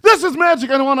like, this is Magic.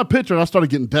 I don't want a picture. And I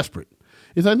started getting desperate.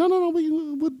 He's like, no,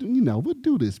 we'll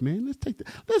do this, man. Let's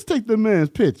take the man's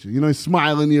picture. He's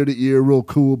smiling ear to ear, real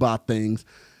cool about things.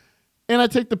 And I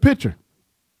take the picture.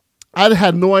 I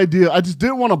had no idea. I just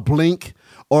didn't want to blink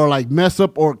or like mess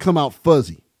up or come out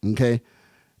fuzzy. Okay.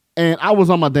 And I was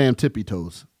on my damn tippy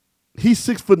toes. He's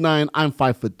 6'9", I'm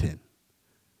 5'10".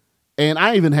 And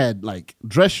I even had like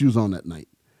dress shoes on that night.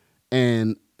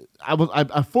 And I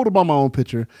photobombed my own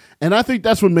picture. And I think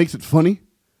that's what makes it funny.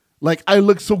 Like I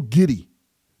look so giddy.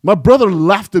 My brother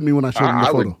laughed at me when I showed him the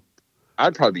photo.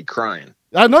 I'd probably be crying.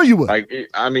 I know you would. Like,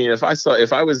 I mean, if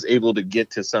I was able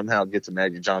to somehow get to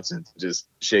Magic Johnson to just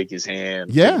shake his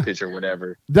hand, take a picture,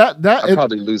 whatever, I'd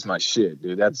probably lose my shit,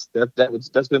 dude. That's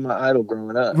been my idol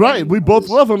growing up. Right, we both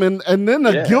love him, and then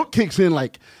the guilt kicks in.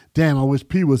 Like, damn, I wish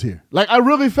P was here. Like, I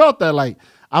really felt that. Like,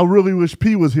 I really wish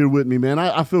P was here with me, man.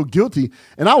 I feel guilty,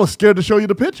 and I was scared to show you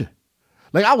the picture.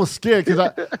 Like, I was scared because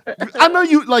I know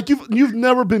you, like, you've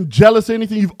never been jealous or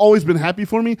anything. You've always been happy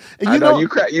for me. And I know you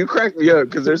cracked me up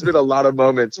because there's been a lot of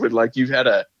moments when, like, you've had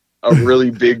a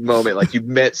really big moment. Like, you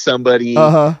met somebody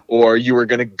or you were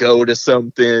going to go to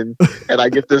something. And I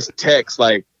get this text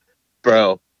like,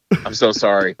 bro, I'm so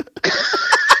sorry.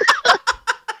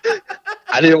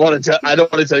 I don't want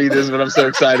to tell you this, but I'm so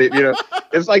excited.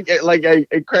 It's like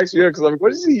it cracks me up because I'm like, what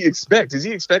does he expect? Is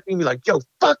he expecting me like, yo,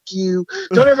 fuck you,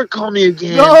 don't ever call me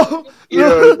again? No,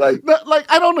 like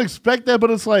I don't expect that,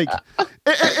 but it's like,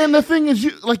 and the thing is,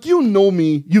 you've known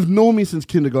me since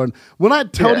kindergarten. When I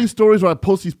tell these stories or I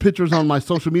post these pictures on my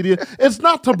social media, it's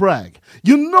not to brag.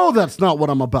 That's not what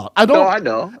I'm about. I don't. No, I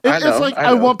know. It's like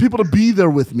I want people to be there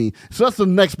with me, so that's the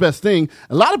next best thing.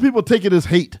 A lot of people take it as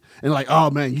hate and like, oh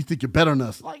man, you think you're better than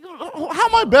us? Like, how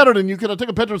am I better than you? Can I take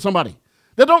a picture of somebody?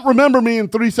 They don't remember me in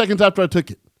 3 seconds after I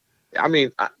took it. I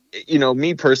mean,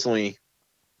 me personally,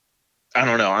 I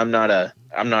don't know. I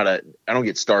don't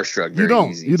get starstruck very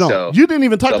easy. You don't. So, you didn't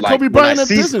even talk to Kobe Bryant at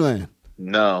Disneyland.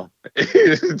 No.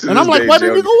 And I'm like, why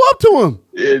didn't you go up to him?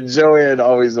 Yeah, Joanne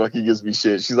always gives me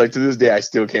shit. She's like, to this day, I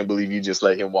still can't believe you just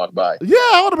let him walk by. Yeah,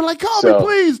 I would have been like, Kobe,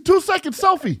 please, 2 second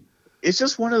selfie. It's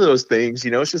just one of those things,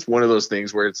 it's just one of those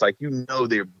things where it's like,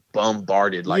 they're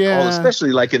bombarded, like,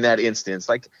 especially like in that instance.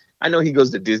 Like, I know he goes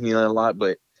to Disneyland a lot,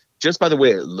 but just by the way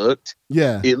it looked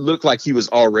like he was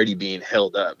already being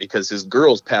held up because his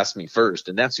girls passed me first.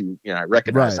 And that's who, I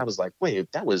recognized. Right. I was like,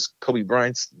 wait, that was Kobe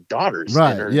Bryant's daughters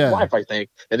and her wife, I think.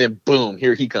 And then boom,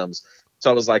 here he comes. So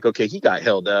I was like, okay, he got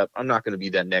held up. I'm not going to be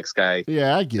that next guy.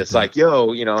 Yeah, I get it. It's like,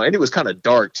 yo, and it was kind of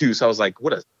dark too. So I was like,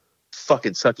 what a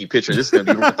fucking sucky picture. This is going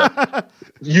to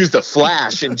be use the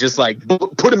flash and just like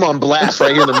put him on blast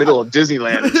right here in the middle of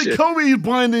Disneyland and shit. Kobe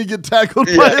blind and get tackled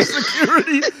by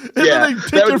security and then they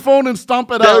take your phone and stomp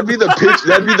it out. That would be the picture.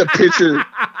 That'd be the picture.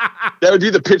 That would be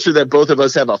the picture that both of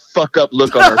us have a fuck up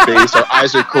look on our face. Our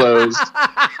eyes are closed.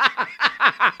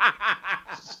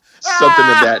 something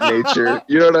of that nature.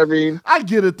 You know what I mean? I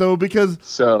get it though, because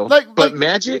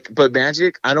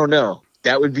Magic, I don't know.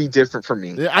 That would be different for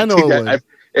me. Yeah, I know.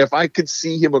 If I could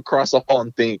see him across the hall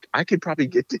and think, I could probably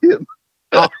get to him.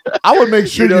 I would make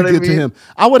sure you get to him.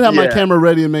 I would have my camera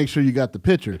ready and make sure you got the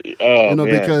picture.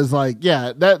 Because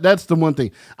that's the one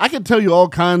thing. I can tell you all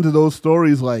kinds of those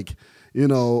stories. Like,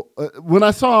 when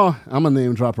I saw, I'm a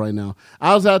name drop right now.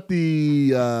 I was at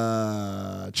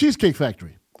the Cheesecake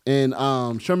Factory in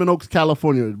Sherman Oaks,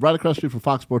 California, right across the street from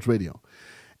Fox Sports Radio.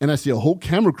 And I see a whole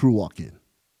camera crew walk in.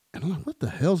 And I'm like, what the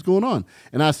hell's going on?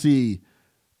 And I see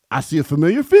a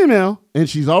familiar female, and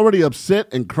she's already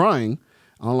upset and crying.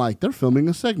 I'm like, they're filming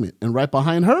a segment. And right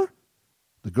behind her,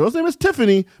 the girl's name is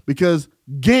Tiffany, because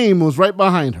Game was right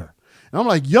behind her. And I'm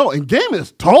like, yo, and Game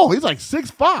is tall. He's like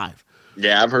 6'5".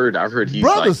 Yeah, I've heard he's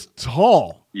brother's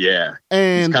tall. Yeah.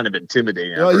 And he's kind of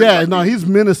intimidating. He's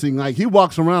menacing. Like, he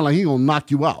walks around like he gonna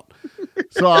knock you out.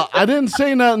 So I didn't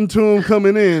say nothing to him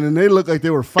coming in, and they looked like they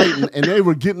were fighting, and they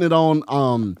were getting it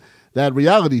on that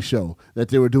reality show that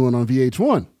they were doing on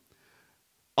VH1.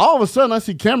 All of a sudden, I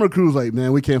see camera crews like,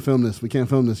 man, we can't film this. We can't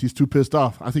film this. He's too pissed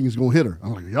off. I think he's going to hit her.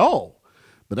 I'm like, yo.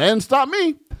 But that didn't stop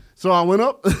me. So I went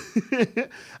up.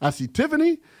 I see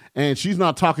Tiffany, and she's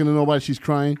not talking to nobody. She's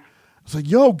crying. I was like,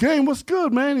 yo, Game, what's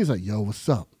good, man? He's like, yo, what's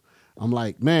up? I'm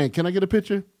like, man, can I get a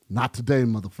picture? Not today,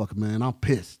 motherfucker, man. I'm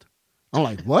pissed. I'm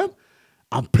like, what?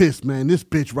 I'm pissed, man. This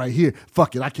bitch right here.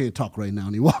 Fuck it. I can't talk right now.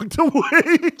 And he walked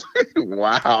away.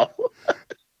 Wow.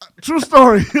 True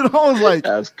story. I was like,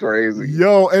 that's crazy.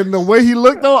 Yo, and the way he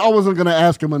looked, though, I wasn't going to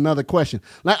ask him another question.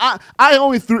 Like, I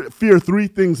only fear three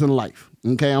things in life.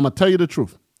 Okay, I'm going to tell you the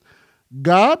truth.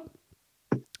 God,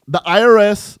 the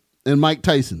IRS, and Mike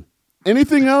Tyson.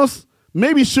 Anything else,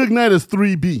 maybe Suge Knight is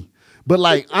 3B. But,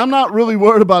 like, I'm not really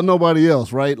worried about nobody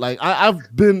else, right? Like,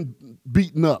 I've been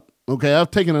beaten up. Okay,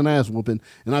 I've taken an ass whooping,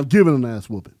 and I've given an ass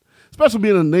whooping. Especially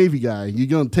being a Navy guy, you're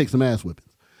going to take some ass whippings.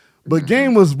 But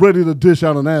Game was ready to dish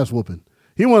out an ass whooping.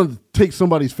 He wanted to take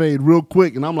somebody's fade real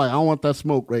quick, and I'm like, I don't want that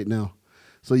smoke right now.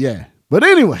 So, yeah. But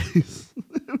anyways,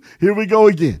 here we go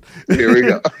again. Here we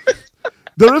go.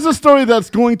 There is a story that's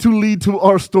going to lead to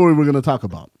our story we're going to talk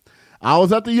about. I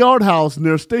was at the Yard House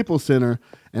near Staples Center,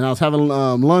 and I was having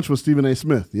lunch with Stephen A.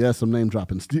 Smith. Yes, I'm name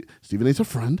dropping. Stephen A's a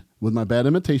friend with my bad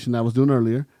imitation that I was doing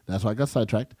earlier. That's why I got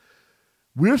sidetracked.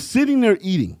 We're sitting there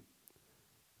eating.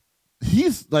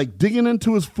 He's like digging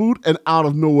into his food, and out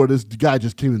of nowhere, this guy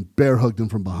just came and bear hugged him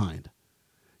from behind.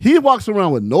 He walks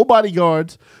around with no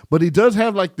bodyguards, but he does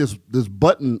have like this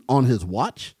button on his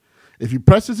watch. If he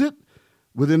presses it,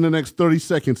 within the next 30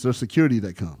 seconds, there's security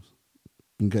that comes.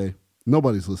 Okay?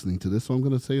 Nobody's listening to this, so I'm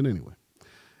going to say it anyway.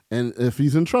 And if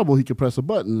he's in trouble, he can press a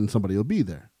button and somebody will be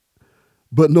there.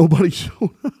 But nobody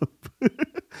showed up.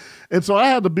 And so I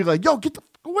had to be like, yo, get the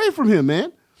fuck away from him,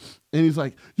 man. And he's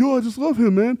like, yo, I just love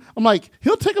him, man. I'm like,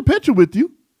 he'll take a picture with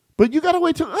you, but you got to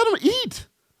wait till let him eat.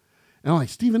 And I'm like,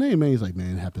 Stephen A., man. He's like,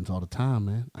 man, it happens all the time,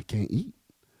 man. I can't eat.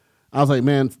 I was like,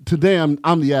 man, today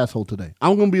I'm the asshole today.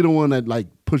 I'm going to be the one that like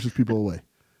pushes people away.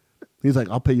 He's like,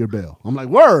 I'll pay your bail. I'm like,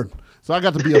 word. So I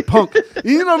got to be a punk.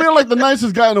 You know what I mean? Like the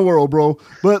nicest guy in the world, bro.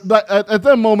 But at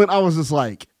that moment, I was just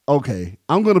like, okay,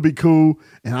 I'm going to be cool,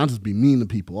 and I'll just be mean to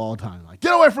people all the time. Like,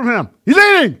 get away from him. He's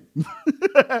eating.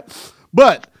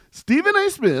 But Stephen A.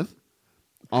 Smith,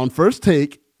 on First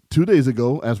Take 2 days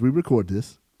ago, as we record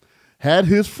this, had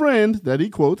his friend that he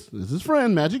quotes, this is his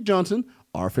friend, Magic Johnson,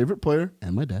 our favorite player,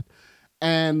 and my dad,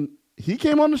 and he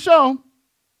came on the show,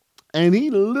 and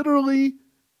he literally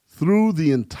threw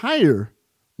the entire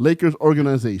Lakers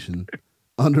organization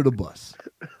under the bus.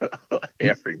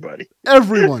 Everybody.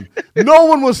 Everyone. No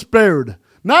one was spared.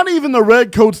 Not even the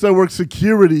red coats that work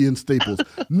security in Staples.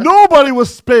 Nobody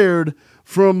was spared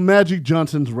from Magic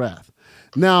Johnson's wrath.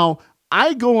 Now,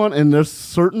 I go on, and there's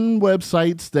certain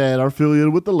websites that are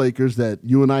affiliated with the Lakers that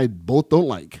you and I both don't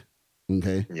like.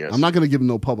 Okay? Yes. I'm not going to give them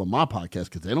no pub on my podcast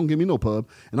because they don't give me no pub.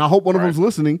 And I hope one of them's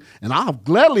listening, and I'll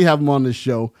gladly have them on this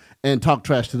show and talk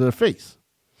trash to their face.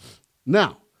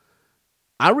 Now,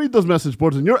 I read those message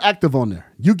boards, and you're active on there.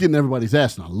 You getting everybody's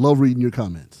ass, and I love reading your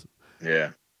comments. Yeah.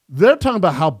 They're talking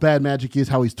about how bad Magic is,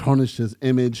 how he's tarnished his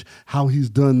image, how he's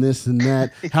done this and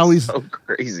that, how he's so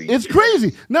crazy. It's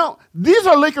crazy. Now, these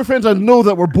are Laker fans I know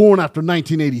that were born after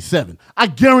 1987. I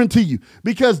guarantee you,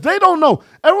 because they don't know.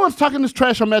 Everyone's talking this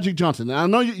trash on Magic Johnson. And I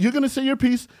know you're going to say your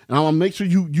piece, and I'm going to make sure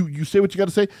you say what you got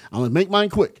to say. I'm going to make mine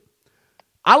quick.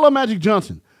 I love Magic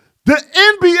Johnson. The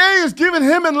NBA is giving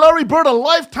him and Larry Bird a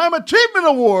Lifetime Achievement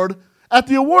Award at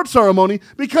the award ceremony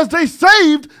because they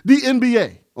saved the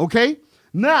NBA, okay?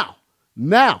 Now,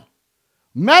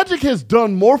 Magic has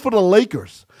done more for the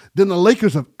Lakers than the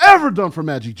Lakers have ever done for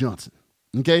Magic Johnson.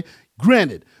 Okay?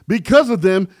 Granted, because of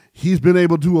them, he's been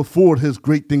able to afford his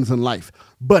great things in life.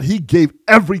 But he gave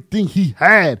everything he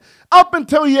had up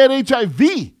until he had HIV.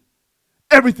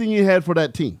 Everything he had for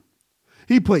that team.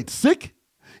 He played sick.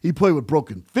 He played with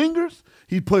broken fingers.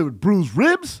 He played with bruised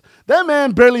ribs. That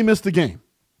man barely missed a game.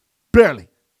 Barely.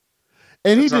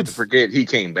 And Let's not to forget, he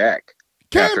came back.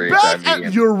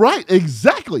 You're right.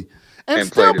 Exactly. And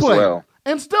still played. Well.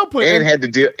 And still played. And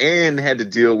had to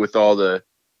deal with all the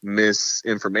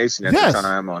misinformation at the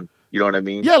time on, you know what I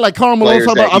mean? Yeah, like Karl Malone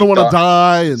talking about I don't want to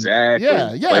die. And, exactly.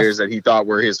 Yeah. Players that he thought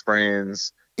were his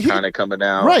friends kind of coming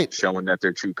out, showing that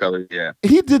their true colors. Yeah.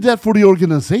 He did that for the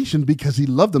organization because he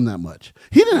loved them that much.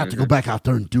 He didn't have to go back out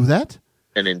there and do that.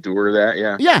 And endure that,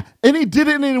 yeah. Yeah, and he did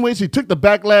it in any way. So he took the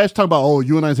backlash, talking about, oh,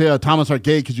 you and Isaiah Thomas are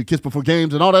gay because you kiss before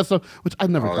games and all that stuff, which I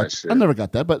never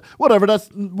got that, but whatever, that's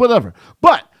whatever.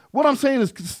 But what I'm saying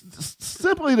is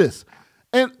simply this.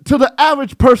 And to the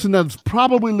average person that's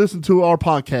probably listened to our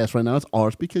podcast right now, it's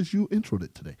ours because you introed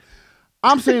it today.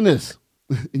 I'm saying this,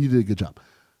 and you did a good job.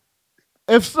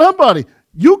 If somebody,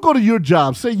 you go to your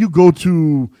job, say you go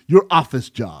to your office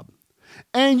job,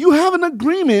 and you have an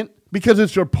agreement because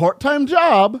it's your part-time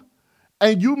job,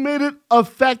 and you made it a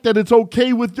fact that it's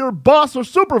okay with your boss or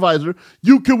supervisor,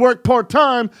 you can work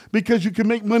part-time because you can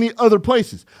make money other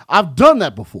places. I've done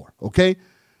that before, okay?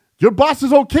 Your boss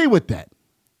is okay with that.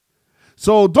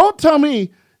 So don't tell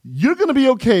me you're going to be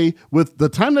okay with the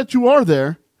time that you are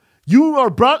there. You are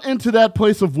brought into that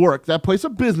place of work, that place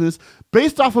of business,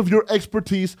 based off of your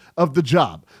expertise of the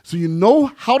job. So you know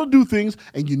how to do things,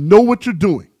 and you know what you're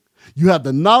doing. You have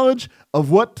the knowledge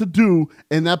of what to do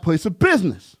in that place of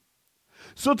business.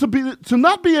 So to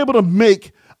not be able to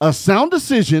make a sound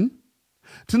decision,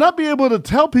 to not be able to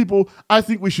tell people, I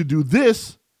think we should do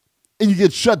this, and you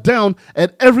get shut down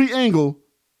at every angle,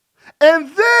 and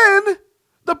then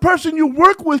the person you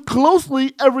work with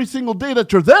closely every single day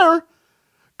that you're there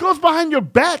goes behind your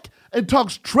back and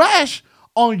talks trash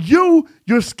on you,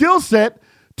 your skill set,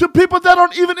 to people that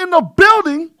aren't even in the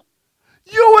building,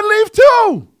 you would leave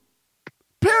too.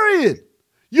 Period.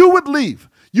 You would leave.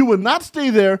 You would not stay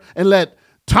there and let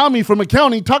Tommy from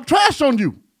accounting talk trash on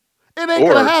you. It ain't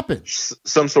going to happen.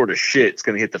 Some sort of shit's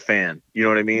going to hit the fan. You know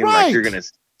what I mean? Right. Like you're going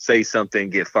to say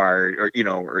something, get fired, or, you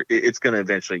know, or it's going to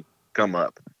eventually come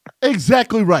up.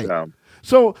 Exactly right.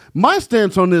 So my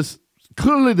stance on this,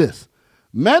 clearly this.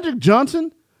 Magic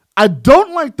Johnson, I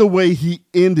don't like the way he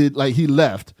ended, like he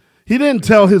left. He didn't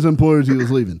tell his employers he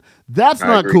was leaving. That's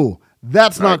not cool.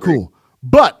 That's not cool.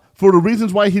 But for the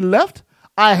reasons why he left,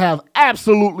 I have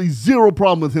absolutely zero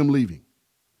problem with him leaving.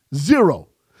 Zero.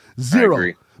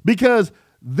 Because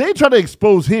they try to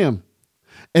expose him,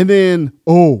 and then,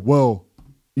 oh, well,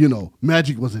 you know,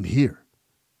 Magic wasn't here.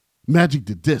 Magic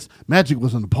did this. Magic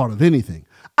wasn't a part of anything.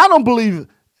 I don't believe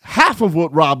half of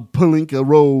what Rob Pelinka,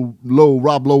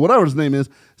 Rob Lowe, whatever his name is,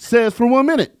 says for 1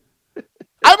 minute.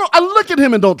 I look at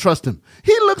him and don't trust him.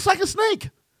 He looks like a snake.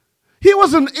 He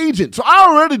was an agent, so I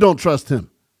already don't trust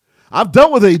him. I've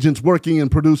dealt with agents working and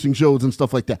producing shows and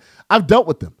stuff like that. I've dealt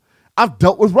with them. I've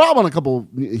dealt with Rob on a couple.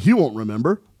 He won't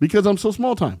remember because I'm so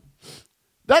small time.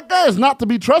 That guy is not to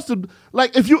be trusted.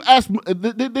 Like if you ask,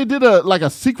 they did a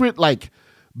secret like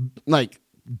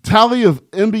tally of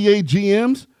NBA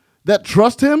GMs that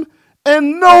trust him,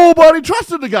 and nobody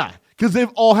trusted the guy because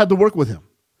they've all had to work with him.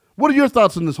 What are your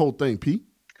thoughts on this whole thing, Pete?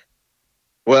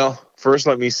 Well, first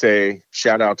let me say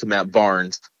shout out to Matt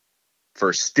Barnes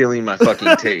for stealing my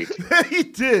fucking take. He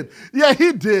did. Yeah,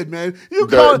 he did, man. You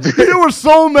were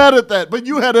so mad at that, but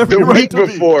you had every right to be. The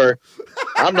week before,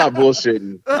 I'm not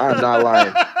bullshitting. I'm not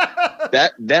lying.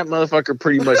 That motherfucker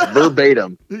pretty much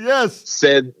verbatim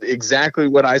said exactly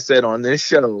what I said on this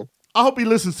show. I hope he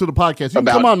listens to the podcast.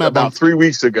 Come on, Matt about Barnes. 3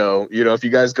 weeks ago. You know, if you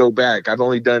guys go back, I've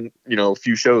only done, a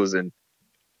few shows, and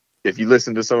if you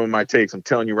listen to some of my takes, I'm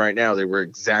telling you right now, they were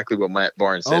exactly what Matt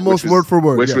Barnes said. Almost word for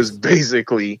word. Which was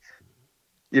basically,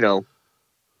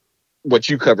 what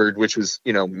you covered, which was,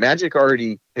 Magic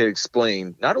already had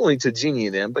explained, not only to Jeannie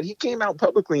and them, but he came out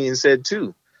publicly and said,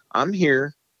 too, I'm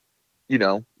here,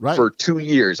 for 2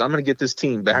 years. I'm going to get this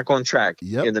team back on track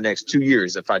in the next 2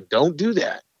 years. If I don't do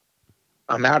that,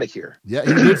 I'm out of here. Yeah,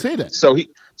 he did say that.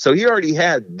 So he already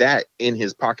had that in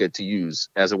his pocket to use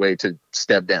as a way to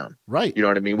step down. Right. You know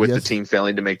what I mean? With the team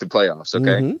failing to make the playoffs.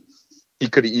 Okay. Mm-hmm. He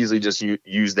could have easily just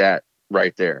used that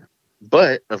right there.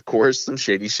 But of course, some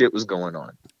shady shit was going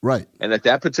on. Right. And at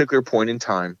that particular point in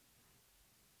time,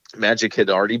 Magic has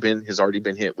already been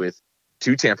hit with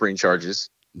 2 tampering charges.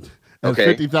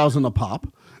 Okay. $50,000 a pop.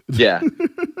 Yeah.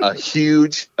 a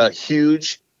huge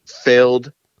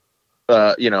failed,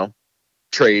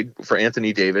 trade for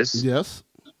Anthony Davis. Yes.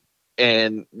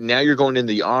 And now you're going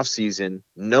into the off season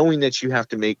knowing that you have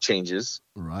to make changes,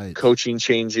 right? Coaching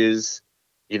changes,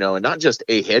 and not just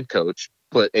a head coach,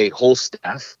 but a whole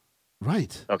staff.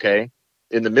 Right. Okay.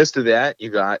 In the midst of that,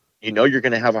 you got, you're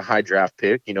going to have a high draft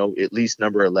pick, at least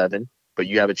number 11, but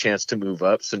you have a chance to move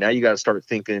up. So now you got to start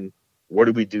thinking, what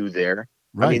do we do there?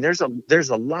 Right. I mean, there's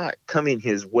a lot coming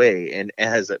his way. And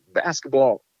as a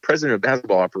president of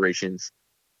basketball operations,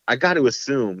 I got to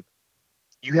assume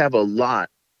you have a lot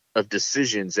of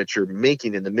decisions that you're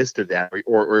making in the midst of that,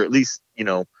 or at least,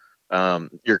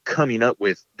 you're coming up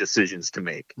with decisions to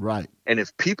make. Right. And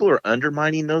if people are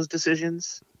undermining those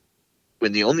decisions,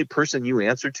 when the only person you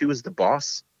answer to is the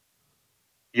boss,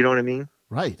 you know what I mean?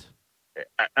 Right.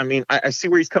 I mean, I see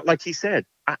where he's come. Like he said,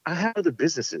 I have other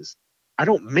businesses. I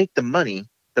don't make the money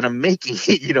that I'm making,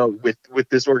 with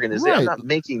this organization. Right. I'm not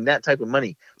making that type of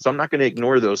money. So I'm not going to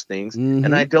ignore those things. Mm-hmm.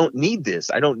 And I don't need this.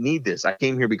 I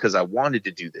came here because I wanted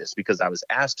to do this, because I was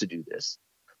asked to do this.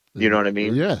 You know what I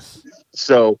mean? Yes.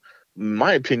 So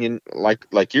my opinion,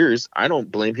 like yours, I don't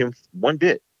blame him one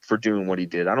bit for doing what he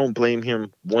did. I don't blame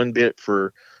him one bit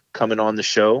for coming on the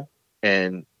show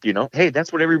and, hey,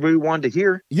 that's what everybody wanted to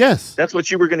hear. Yes. That's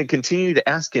what you were going to continue to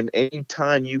ask him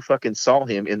anytime you fucking saw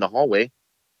him in the hallway.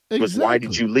 Exactly. Was why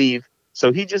did you leave?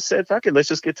 So he just said, fuck it, let's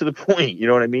just get to the point. You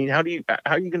know what I mean? How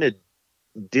are you going to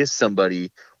diss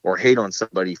somebody or hate on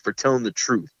somebody for telling the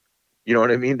truth? You know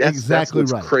what I mean? That's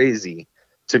what's right. Crazy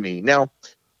to me. Now,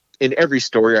 in every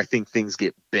story, I think things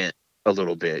get bent a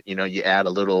little bit. You add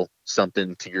a little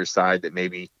something to your side that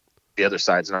maybe the other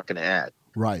side's not going to add.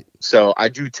 Right. So I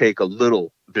do take a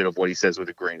little bit of what he says with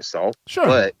a grain of salt. Sure.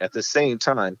 But at the same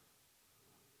time,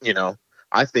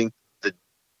 I think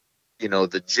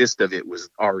the gist of it was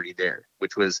already there,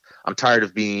 which was, I'm tired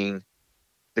of being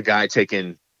the guy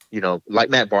taking, like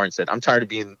Matt Barnes said, I'm tired of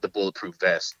being the bulletproof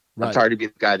vest. Right. I'm tired of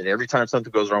being the guy that every time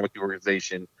something goes wrong with the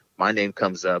organization, my name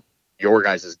comes up, your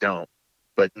guys' don't.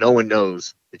 But no one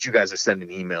knows that you guys are sending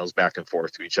emails back and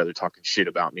forth to each other talking shit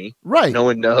about me. Right. No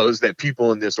one knows that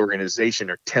people in this organization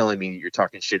are telling me that you're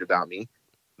talking shit about me.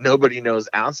 Nobody knows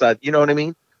outside. You know what I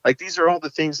mean? Like, these are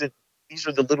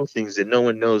the little things that no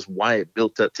one knows why it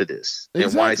built up to this. Exactly.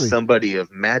 And why somebody of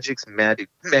Magic's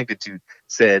magnitude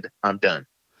said, I'm done.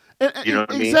 You know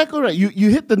what I mean? Exactly right. You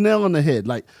hit the nail on the head.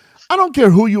 Like, I don't care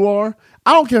who you are.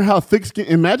 I don't care how thick-skinned.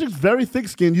 And Magic's very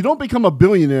thick-skinned. You don't become a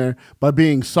billionaire by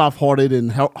being soft-hearted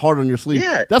and hard on your sleeve.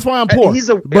 Yeah. That's why I'm poor.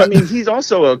 He's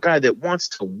also a guy that wants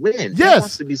to win. Yes. He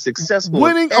wants to be successful.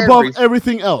 Winning above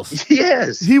everything else.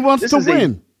 Yes. He wants to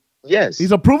win. Yes.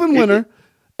 He's a proven winner.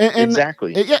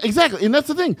 Exactly. Yeah, exactly. And that's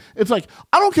the thing. It's like,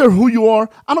 I don't care who you are.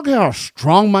 I don't care how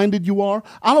strong-minded you are.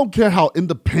 I don't care how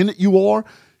independent you are.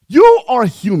 You are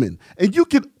human, and you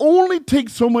can only take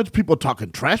so much people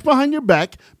talking trash behind your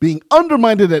back, being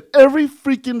undermined at every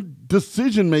freaking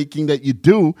decision-making that you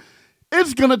do.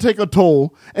 It's going to take a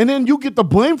toll, and then you get the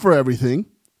blame for everything.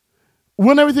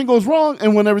 When everything goes wrong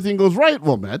and when everything goes right,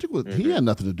 well, Magic, he had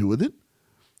nothing to do with it.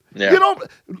 Yeah.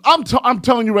 I'm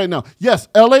telling you right now, yes,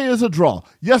 LA is a draw.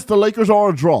 Yes, the Lakers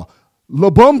are a draw.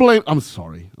 I'm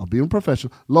sorry, I'll be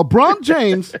unprofessional. LeBron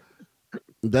James,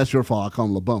 that's your fault, I call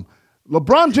him LeBum.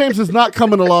 LeBron James is not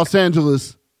coming to Los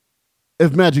Angeles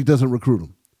if Magic doesn't recruit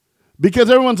him. Because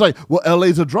everyone's like, well,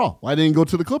 LA's a draw. Why didn't he go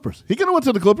to the Clippers? He could have went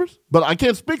to the Clippers, but I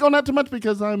can't speak on that too much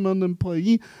because I'm an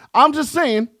employee. I'm just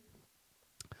saying,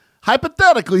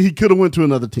 hypothetically, he could have went to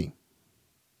another team.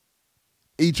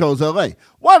 He chose LA.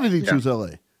 Why did he choose LA?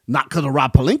 Not because of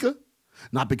Rob Pelinka.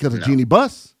 Not because of Jeannie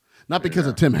Buss. Not because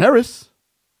of Tim Harris.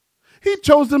 He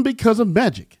chose them because of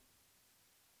Magic.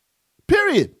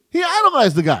 Period. He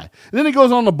idolized the guy. And then he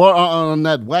goes on the on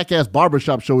that whack-ass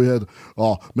barbershop show he had.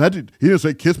 Oh, Magic, he didn't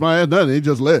say kiss my ass, nothing. He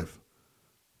just left.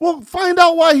 Well, find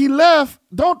out why he left.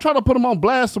 Don't try to put him on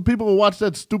blast so people will watch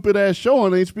that stupid-ass show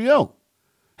on HBO.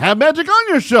 Have Magic on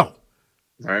your show.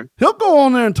 Right. He'll go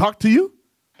on there and talk to you.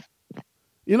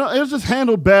 It was just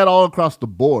handled bad all across the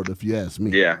board, if you ask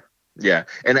me. Yeah, yeah.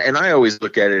 And I always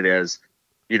look at it as,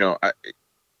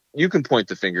 you can point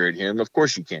the finger at him. Of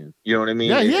course you can. You know what I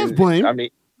mean? Yeah, he has blame. I mean,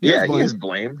 he has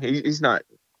blame. He's not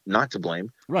to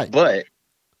blame. Right. But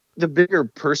the bigger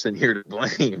person here to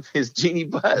blame is Jeannie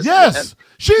Buss. Yes. Man.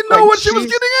 She knew what she was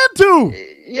getting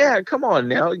into. Yeah, come on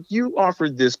now. You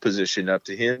offered this position up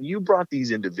to him. You brought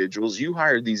these individuals. You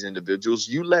hired these individuals.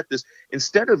 You let this,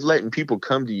 instead of letting people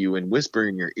come to you and whisper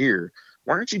in your ear,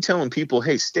 why aren't you telling people,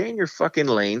 hey, stay in your fucking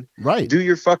lane. Right. Do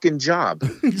your fucking job.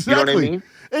 Exactly. You know what I mean?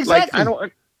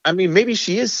 Exactly. Maybe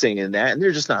she is saying that and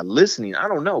they're just not listening. I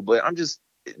don't know, but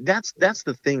that's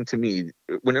the thing to me.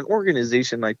 When an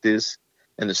organization like this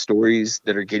and the stories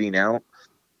that are getting out,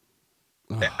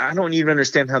 I don't even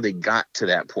understand how they got to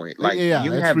that point. Like, you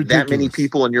have ridiculous. That many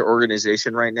people in your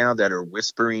organization right now that are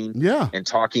whispering and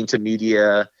talking to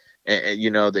media, and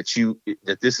you know,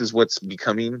 that this is what's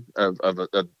becoming of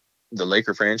the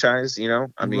Laker franchise. You know,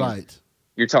 I mean,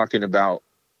 you're talking about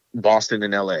Boston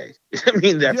and LA. I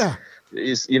mean,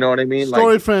 is, you know what I mean?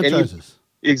 Storied franchises.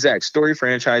 Exact. Story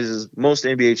franchises, most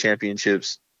NBA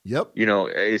championships. Yep. You know,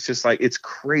 it's just like, it's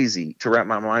crazy to wrap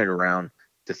my mind around,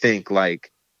 to think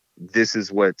like this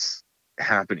is what's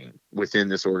happening within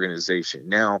this organization.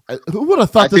 Now, who would have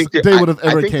thought this day would have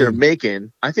ever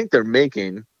came? I think they're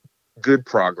making good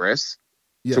progress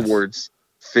towards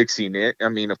fixing it. I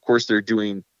mean, of course they're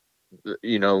doing,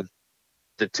 you know,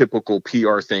 the typical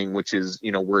PR thing, which is,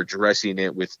 you know, we're addressing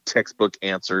it with textbook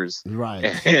answers. Right.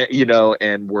 And, you know,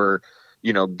 and we're,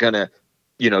 you know, gonna,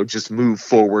 you know, just move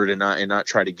forward and not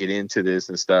try to get into this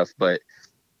and stuff. But,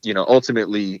 you know,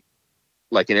 ultimately,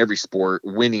 like in every sport,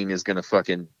 winning is going to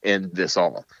fucking end this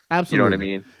all. Absolutely. You know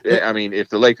what I mean? I mean, if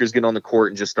the Lakers get on the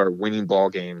court and just start winning ball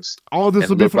games, all of this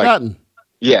will be forgotten.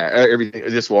 Everything,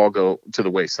 this will all go to the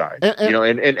wayside. You know,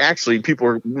 and actually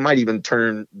people might even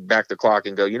turn back the clock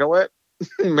and go, you know what?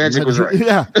 Magic was right.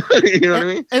 Yeah. You know what I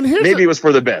mean? And maybe it was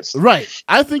for the best. Right.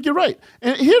 I think you're right.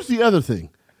 And here's the other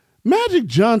thing. Magic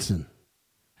Johnson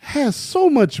has so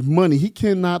much money, he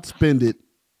cannot spend it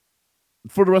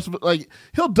for the rest of it. Like,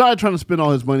 he'll die trying to spend all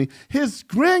his money. His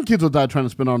grandkids will die trying to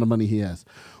spend all the money he has.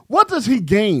 What does he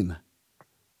gain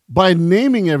by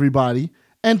naming everybody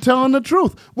and telling the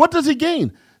truth? What does he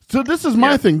gain? So this is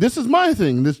my thing. This is my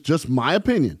thing. This is just my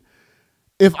opinion.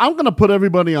 If I'm going to put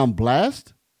everybody on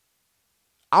blast,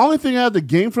 the only thing I have to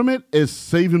gain from it is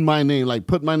saving my name, like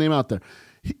putting my name out there.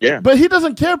 But he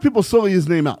doesn't care if people sully his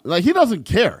name out. Like, he doesn't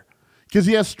care because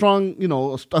he has strong, you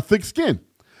know, a thick skin.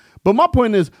 But my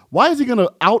point is, why is he going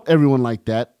to out everyone like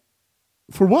that?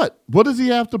 For what? What does he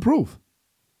have to prove?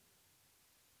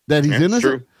 That he's innocent?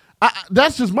 True.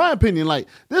 That's just my opinion. Like,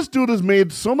 this dude has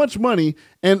made so much money,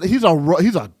 and he's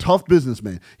a tough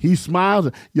businessman. He smiles,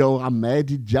 yo, I'm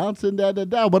Magic Johnson,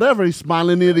 whatever. He's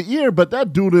smiling ear to ear, but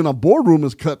that dude in a boardroom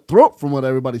is cutthroat from what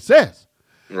everybody says.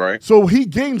 Right. So he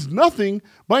gains nothing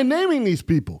by naming these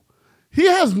people. He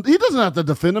doesn't have to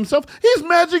defend himself. He's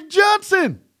Magic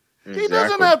Johnson. Exactly. He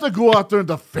doesn't have to go out there and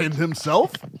defend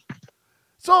himself.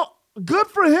 So good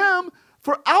for him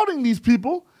for outing these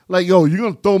people. Like, yo, you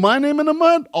going to throw my name in the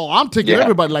mud? Oh, I'm taking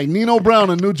everybody, like Nino Brown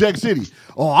in New Jack City.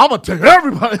 Oh, I'm going to take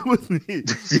everybody with me.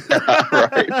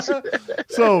 Right.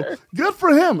 So good for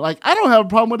him. Like, I don't have a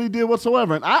problem with what he did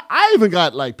whatsoever. And I even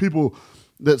got, like, people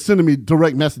that sending me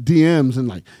direct message DMs and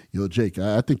like, yo, Jake,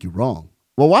 I think you're wrong.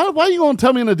 Well, why are you going to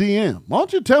tell me in a DM? Why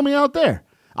don't you tell me out there?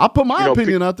 I'll put my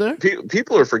opinion out there.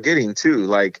 People are forgetting too.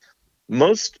 Like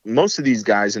most of these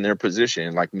guys in their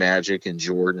position, like Magic and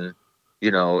Jordan,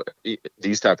 you know,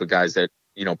 these type of guys that,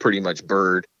 you know, pretty much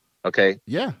bird. Okay.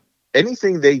 Yeah.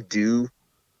 Anything they do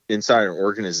inside an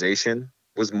organization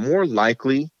was more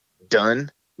likely done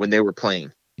when they were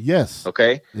playing. Yes.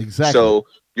 Okay. Exactly. So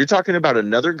you're talking about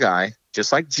another guy,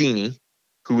 just like Jeannie,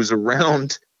 who was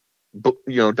around,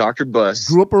 you know, Dr. Buss.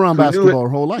 Grew up around basketball her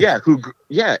whole life.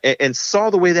 Yeah, and saw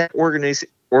the way that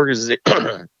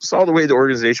saw the way the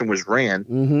organization was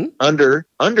ran under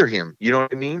him. You know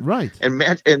what I mean? Right.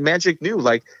 And Magic knew,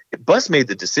 like, Buss made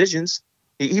the decisions.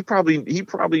 He probably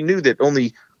knew that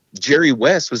only Jerry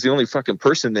West was the only fucking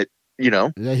person that, you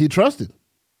know. Yeah, he trusted.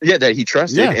 Yeah, that he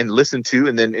trusted and listened to,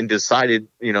 and decided,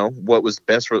 you know, what was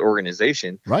best for the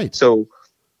organization. Right. So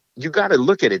you got to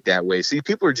look at it that way. See,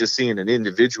 people are just seeing an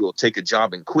individual take a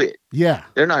job and quit. Yeah,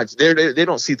 they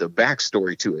don't see the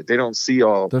backstory to it. They don't see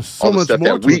all. There's so all the much stuff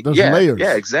more that we. To it. There's layers.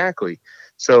 Yeah, exactly.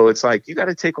 So it's like you got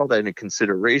to take all that into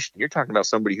consideration. You're talking about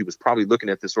somebody who was probably looking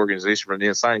at this organization from the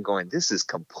inside and going, "This is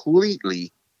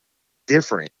completely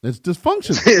different. It's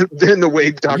dysfunctional than the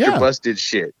way Dr. Buss did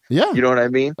shit." Yeah, you know what I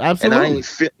mean? Absolutely.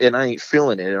 And I ain't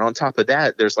feeling it. And on top of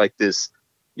that, there's like this.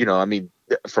 You know, I mean,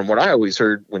 from what I always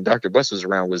heard when Dr. Buss was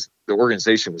around, was the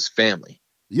organization was family.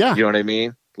 Yeah. You know what I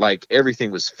mean? Like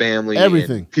everything was family.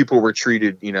 Everything. And people were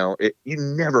treated, you know, you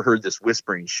never heard this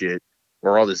whispering shit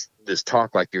or all this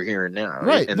talk like you're hearing now.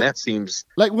 Right. And that seems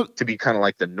like to be kind of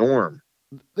like the norm.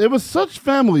 It was such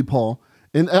family, Paul.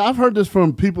 And I've heard this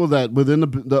from people that within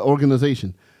the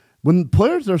organization. When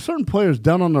there are certain players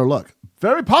down on their luck,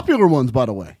 very popular ones, by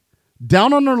the way,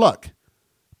 down on their luck,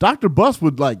 Dr. Buss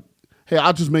would like, hey,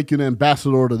 I'll just make you an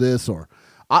ambassador to this, or,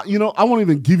 I won't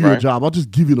even give you a job. I'll just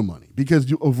give you the money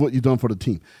because of what you've done for the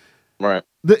team. Right.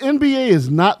 The NBA is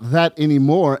not that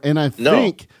anymore, and I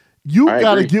think you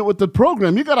got to get with the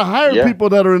program. You got to hire people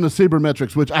that are in the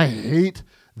sabermetrics, which I hate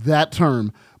that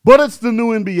term, but it's the new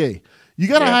NBA. You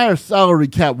got to hire a salary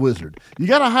cap wizard. You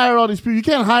got to hire all these people. You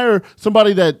can't hire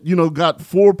somebody that, got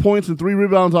 4 points and 3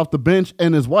 rebounds off the bench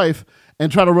and his wife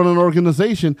and try to run an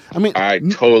organization. I mean, I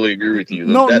totally agree with you.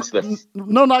 No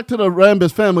knock to the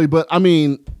Rambis family, but I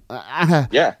mean,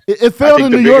 it failed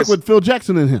in New York with Phil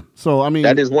Jackson and him. So I mean,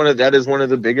 that is one of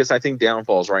the biggest, I think,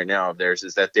 downfalls right now of theirs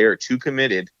is that they are too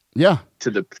committed. To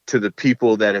the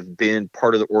people that have been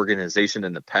part of the organization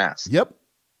in the past. Yep.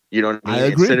 You know what I mean? I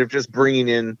agree. Instead of just bringing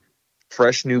in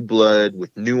fresh new blood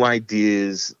with new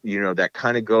ideas, that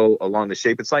kind of go along the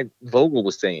shape. It's like Vogel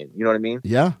was saying, you know what I mean?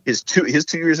 Yeah. His 2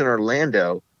 years in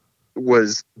Orlando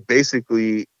was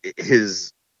basically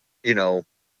his,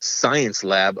 science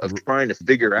lab of trying to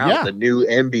figure out the new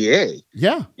NBA.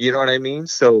 Yeah. You know what I mean?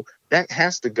 So that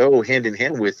has to go hand in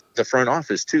hand with the front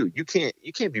office too. You can't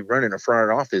be running a front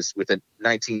office with a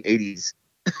 1980s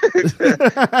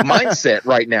mindset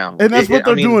right now. And that's what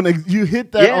they're doing. You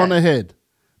hit that on the head.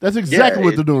 That's exactly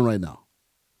what they're doing right now.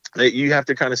 You have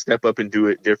to kind of step up and do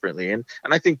it differently. And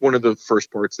I think one of the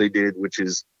first parts they did, which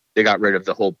is they got rid of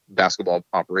the whole basketball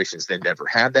operations. They never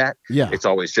had that. Yeah. It's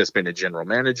always just been a general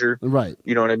manager. Right.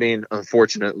 You know what I mean?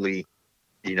 Unfortunately,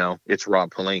 it's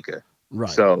Rob Pelinka. Right.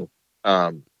 So,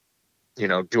 I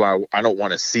don't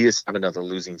want to see us have another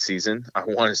losing season. I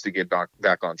want us to get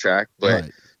back on track. But,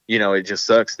 it just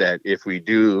sucks that if we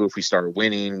start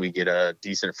winning, we get a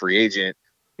decent free agent,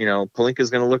 Pelinka's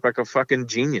going to look like a fucking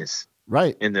genius.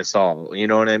 Right. In this all, you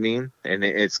know what I mean? And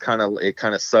it kind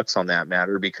of sucks on that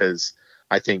matter because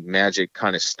I think Magic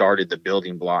kind of started the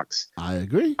building blocks. I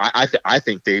agree. I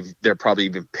think they're probably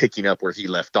even picking up where he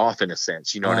left off in a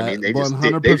sense. You know what I mean? They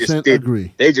 100%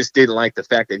 agree. They just didn't like the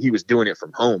fact that he was doing it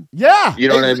from home. Yeah. You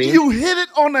know what I mean? You hit it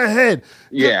on the head.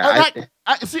 Yeah.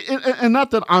 I see, and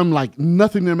not that I'm like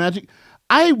nothing near Magic.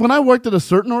 When I worked at a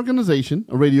certain organization,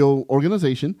 a radio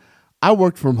organization, I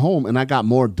worked from home and I got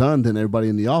more done than everybody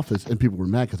in the office, and people were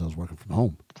mad because I was working from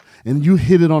home. And you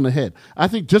hit it on the head. I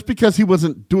think just because he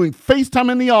wasn't doing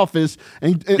FaceTime in the office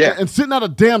and sitting at a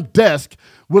damn desk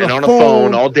with on a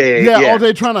phone all day. All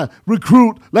day trying to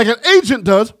recruit like an agent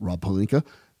does, Rob Pelinka,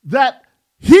 that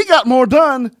he got more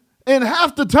done in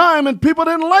half the time and people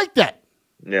didn't like that.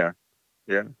 Yeah.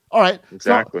 Yeah. All right.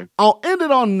 Exactly. So I'll end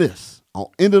it on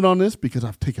this because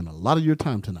I've taken a lot of your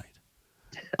time tonight.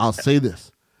 I'll say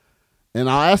this. And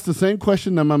I'll ask the same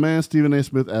question that my man Stephen A.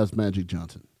 Smith asked Magic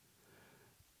Johnson.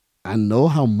 I know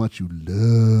how much you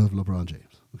love LeBron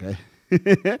James, okay?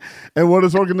 And where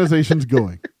this organization's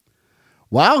going.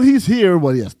 While he's here,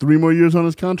 he has 3 more years on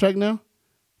his contract now?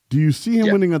 Do you see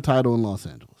him winning a title in Los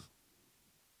Angeles?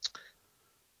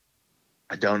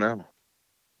 I don't know.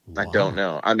 Wow. I don't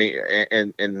know. I mean,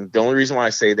 and the only reason why I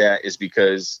say that is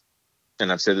because,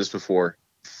 and I've said this before,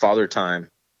 Father Time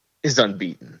is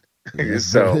unbeaten.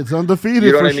 So it's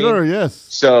undefeated for sure, yes.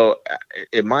 So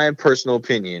in my personal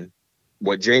opinion,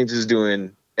 what James is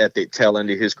doing at the tail end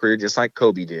of his career, just like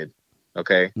Kobe did,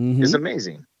 okay, is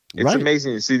amazing. It's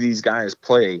amazing to see these guys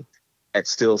play at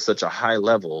still such a high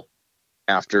level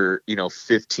after,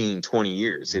 15, 20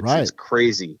 years. It's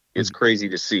crazy. It's crazy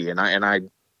to see. And I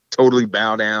totally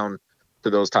bow down to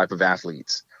those type of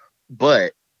athletes.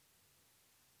 But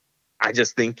I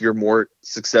just think you're more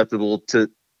susceptible to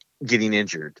getting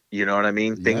injured. You know what I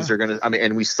mean? Things are going to,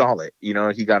 and we saw it.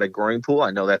 He got a groin pull. I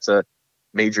know that's a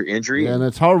major injury. Yeah, and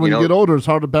it's hard when you get older. It's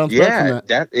hard to bounce back from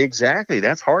that. Exactly.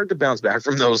 That's hard to bounce back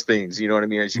from those things. You know what I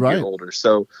mean? As you get older.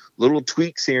 So little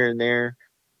tweaks here and there,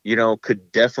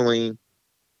 could definitely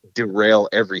derail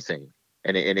everything.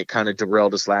 And it kind of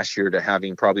derailed us last year to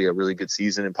having probably a really good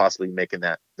season and possibly making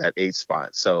that 8th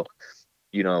spot. So,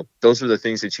 those are the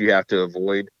things that you have to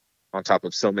avoid on top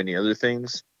of so many other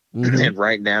things. And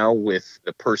right now with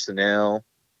the personnel,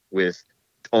 with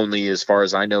only, as far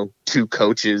as I know, 2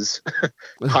 coaches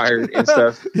hired and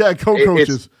stuff.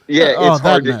 Co-coaches.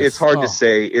 It's hard to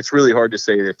say. It's really hard to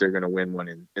say if they're going to win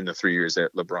one in the 3 years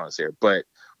that LeBron's there. But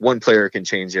one player can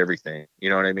change everything. You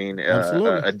know what I mean?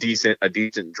 A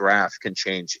decent draft can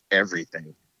change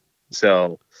everything.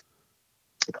 So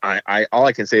I all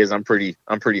I can say is I'm pretty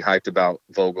hyped about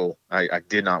Vogel. I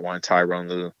did not want Tyronn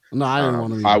Lue. No, I didn't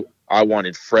want to. I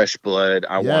wanted fresh blood.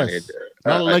 I wanted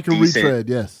not like a retread.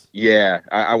 Yes. Yeah,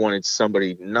 I wanted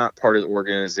somebody not part of the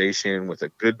organization with a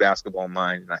good basketball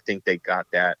mind, and I think they got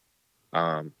that.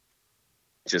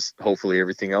 Just hopefully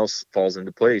everything else falls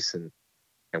into place, and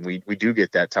we do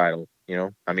get that title. We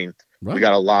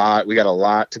got a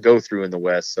lot to go through in the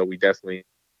West, so we definitely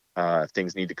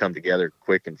things need to come together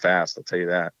quick and fast. I'll tell you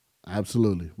that.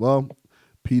 Absolutely. Well,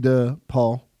 Peter,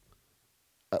 Paul,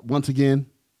 once again,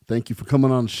 thank you for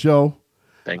coming on the show.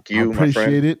 Thank you. I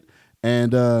appreciate it.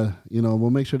 And, we'll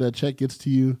make sure that check gets to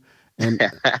you. And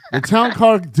the town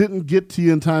car didn't get to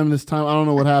you in time this time. I don't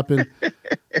know what happened.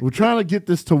 We're trying to get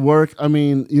this to work. I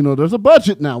mean, there's a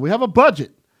budget now. We have a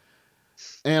budget.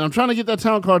 And I'm trying to get that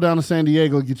town car down to San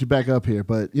Diego and get you back up here.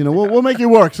 But, we'll make it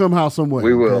work somehow, some way.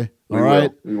 We will. Okay? All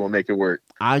right. We will make it work.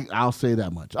 I'll say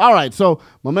that much. All right. So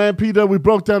my man Peter, we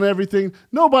broke down everything.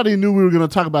 Nobody knew we were going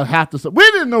to talk about half the stuff. We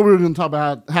didn't know we were going to talk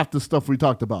about half the stuff we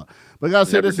talked about. But I got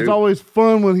to say, this is always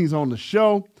fun when he's on the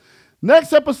show.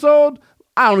 Next episode,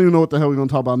 I don't even know what the hell we're going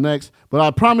to talk about next. But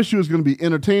I promise you it's going to be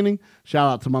entertaining.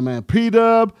 Shout out to my man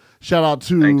P-Dub. Shout out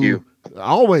to... Thank you.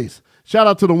 Always. Shout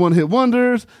out to the One Hit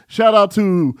Wonders. Shout out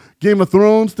to Game of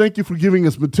Thrones. Thank you for giving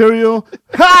us material.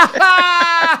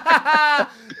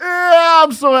 Yeah,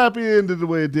 I'm so happy it ended the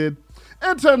way it did.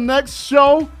 Until next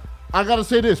show, I got to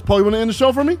say this. Paul, you want to end the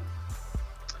show for me?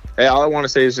 Hey, all I want to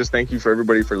say is just thank you for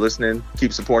everybody for listening.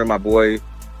 Keep supporting my boy.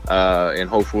 And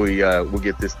hopefully we'll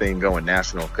get this thing going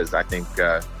national because I think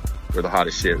we're the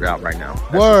hottest shit out right now.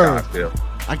 That's Word. just how I feel.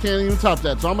 I can't even top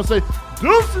that. So I'm going to say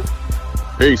deuces.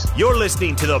 Peace. You're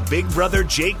listening to the Big Brother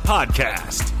Jake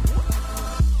podcast.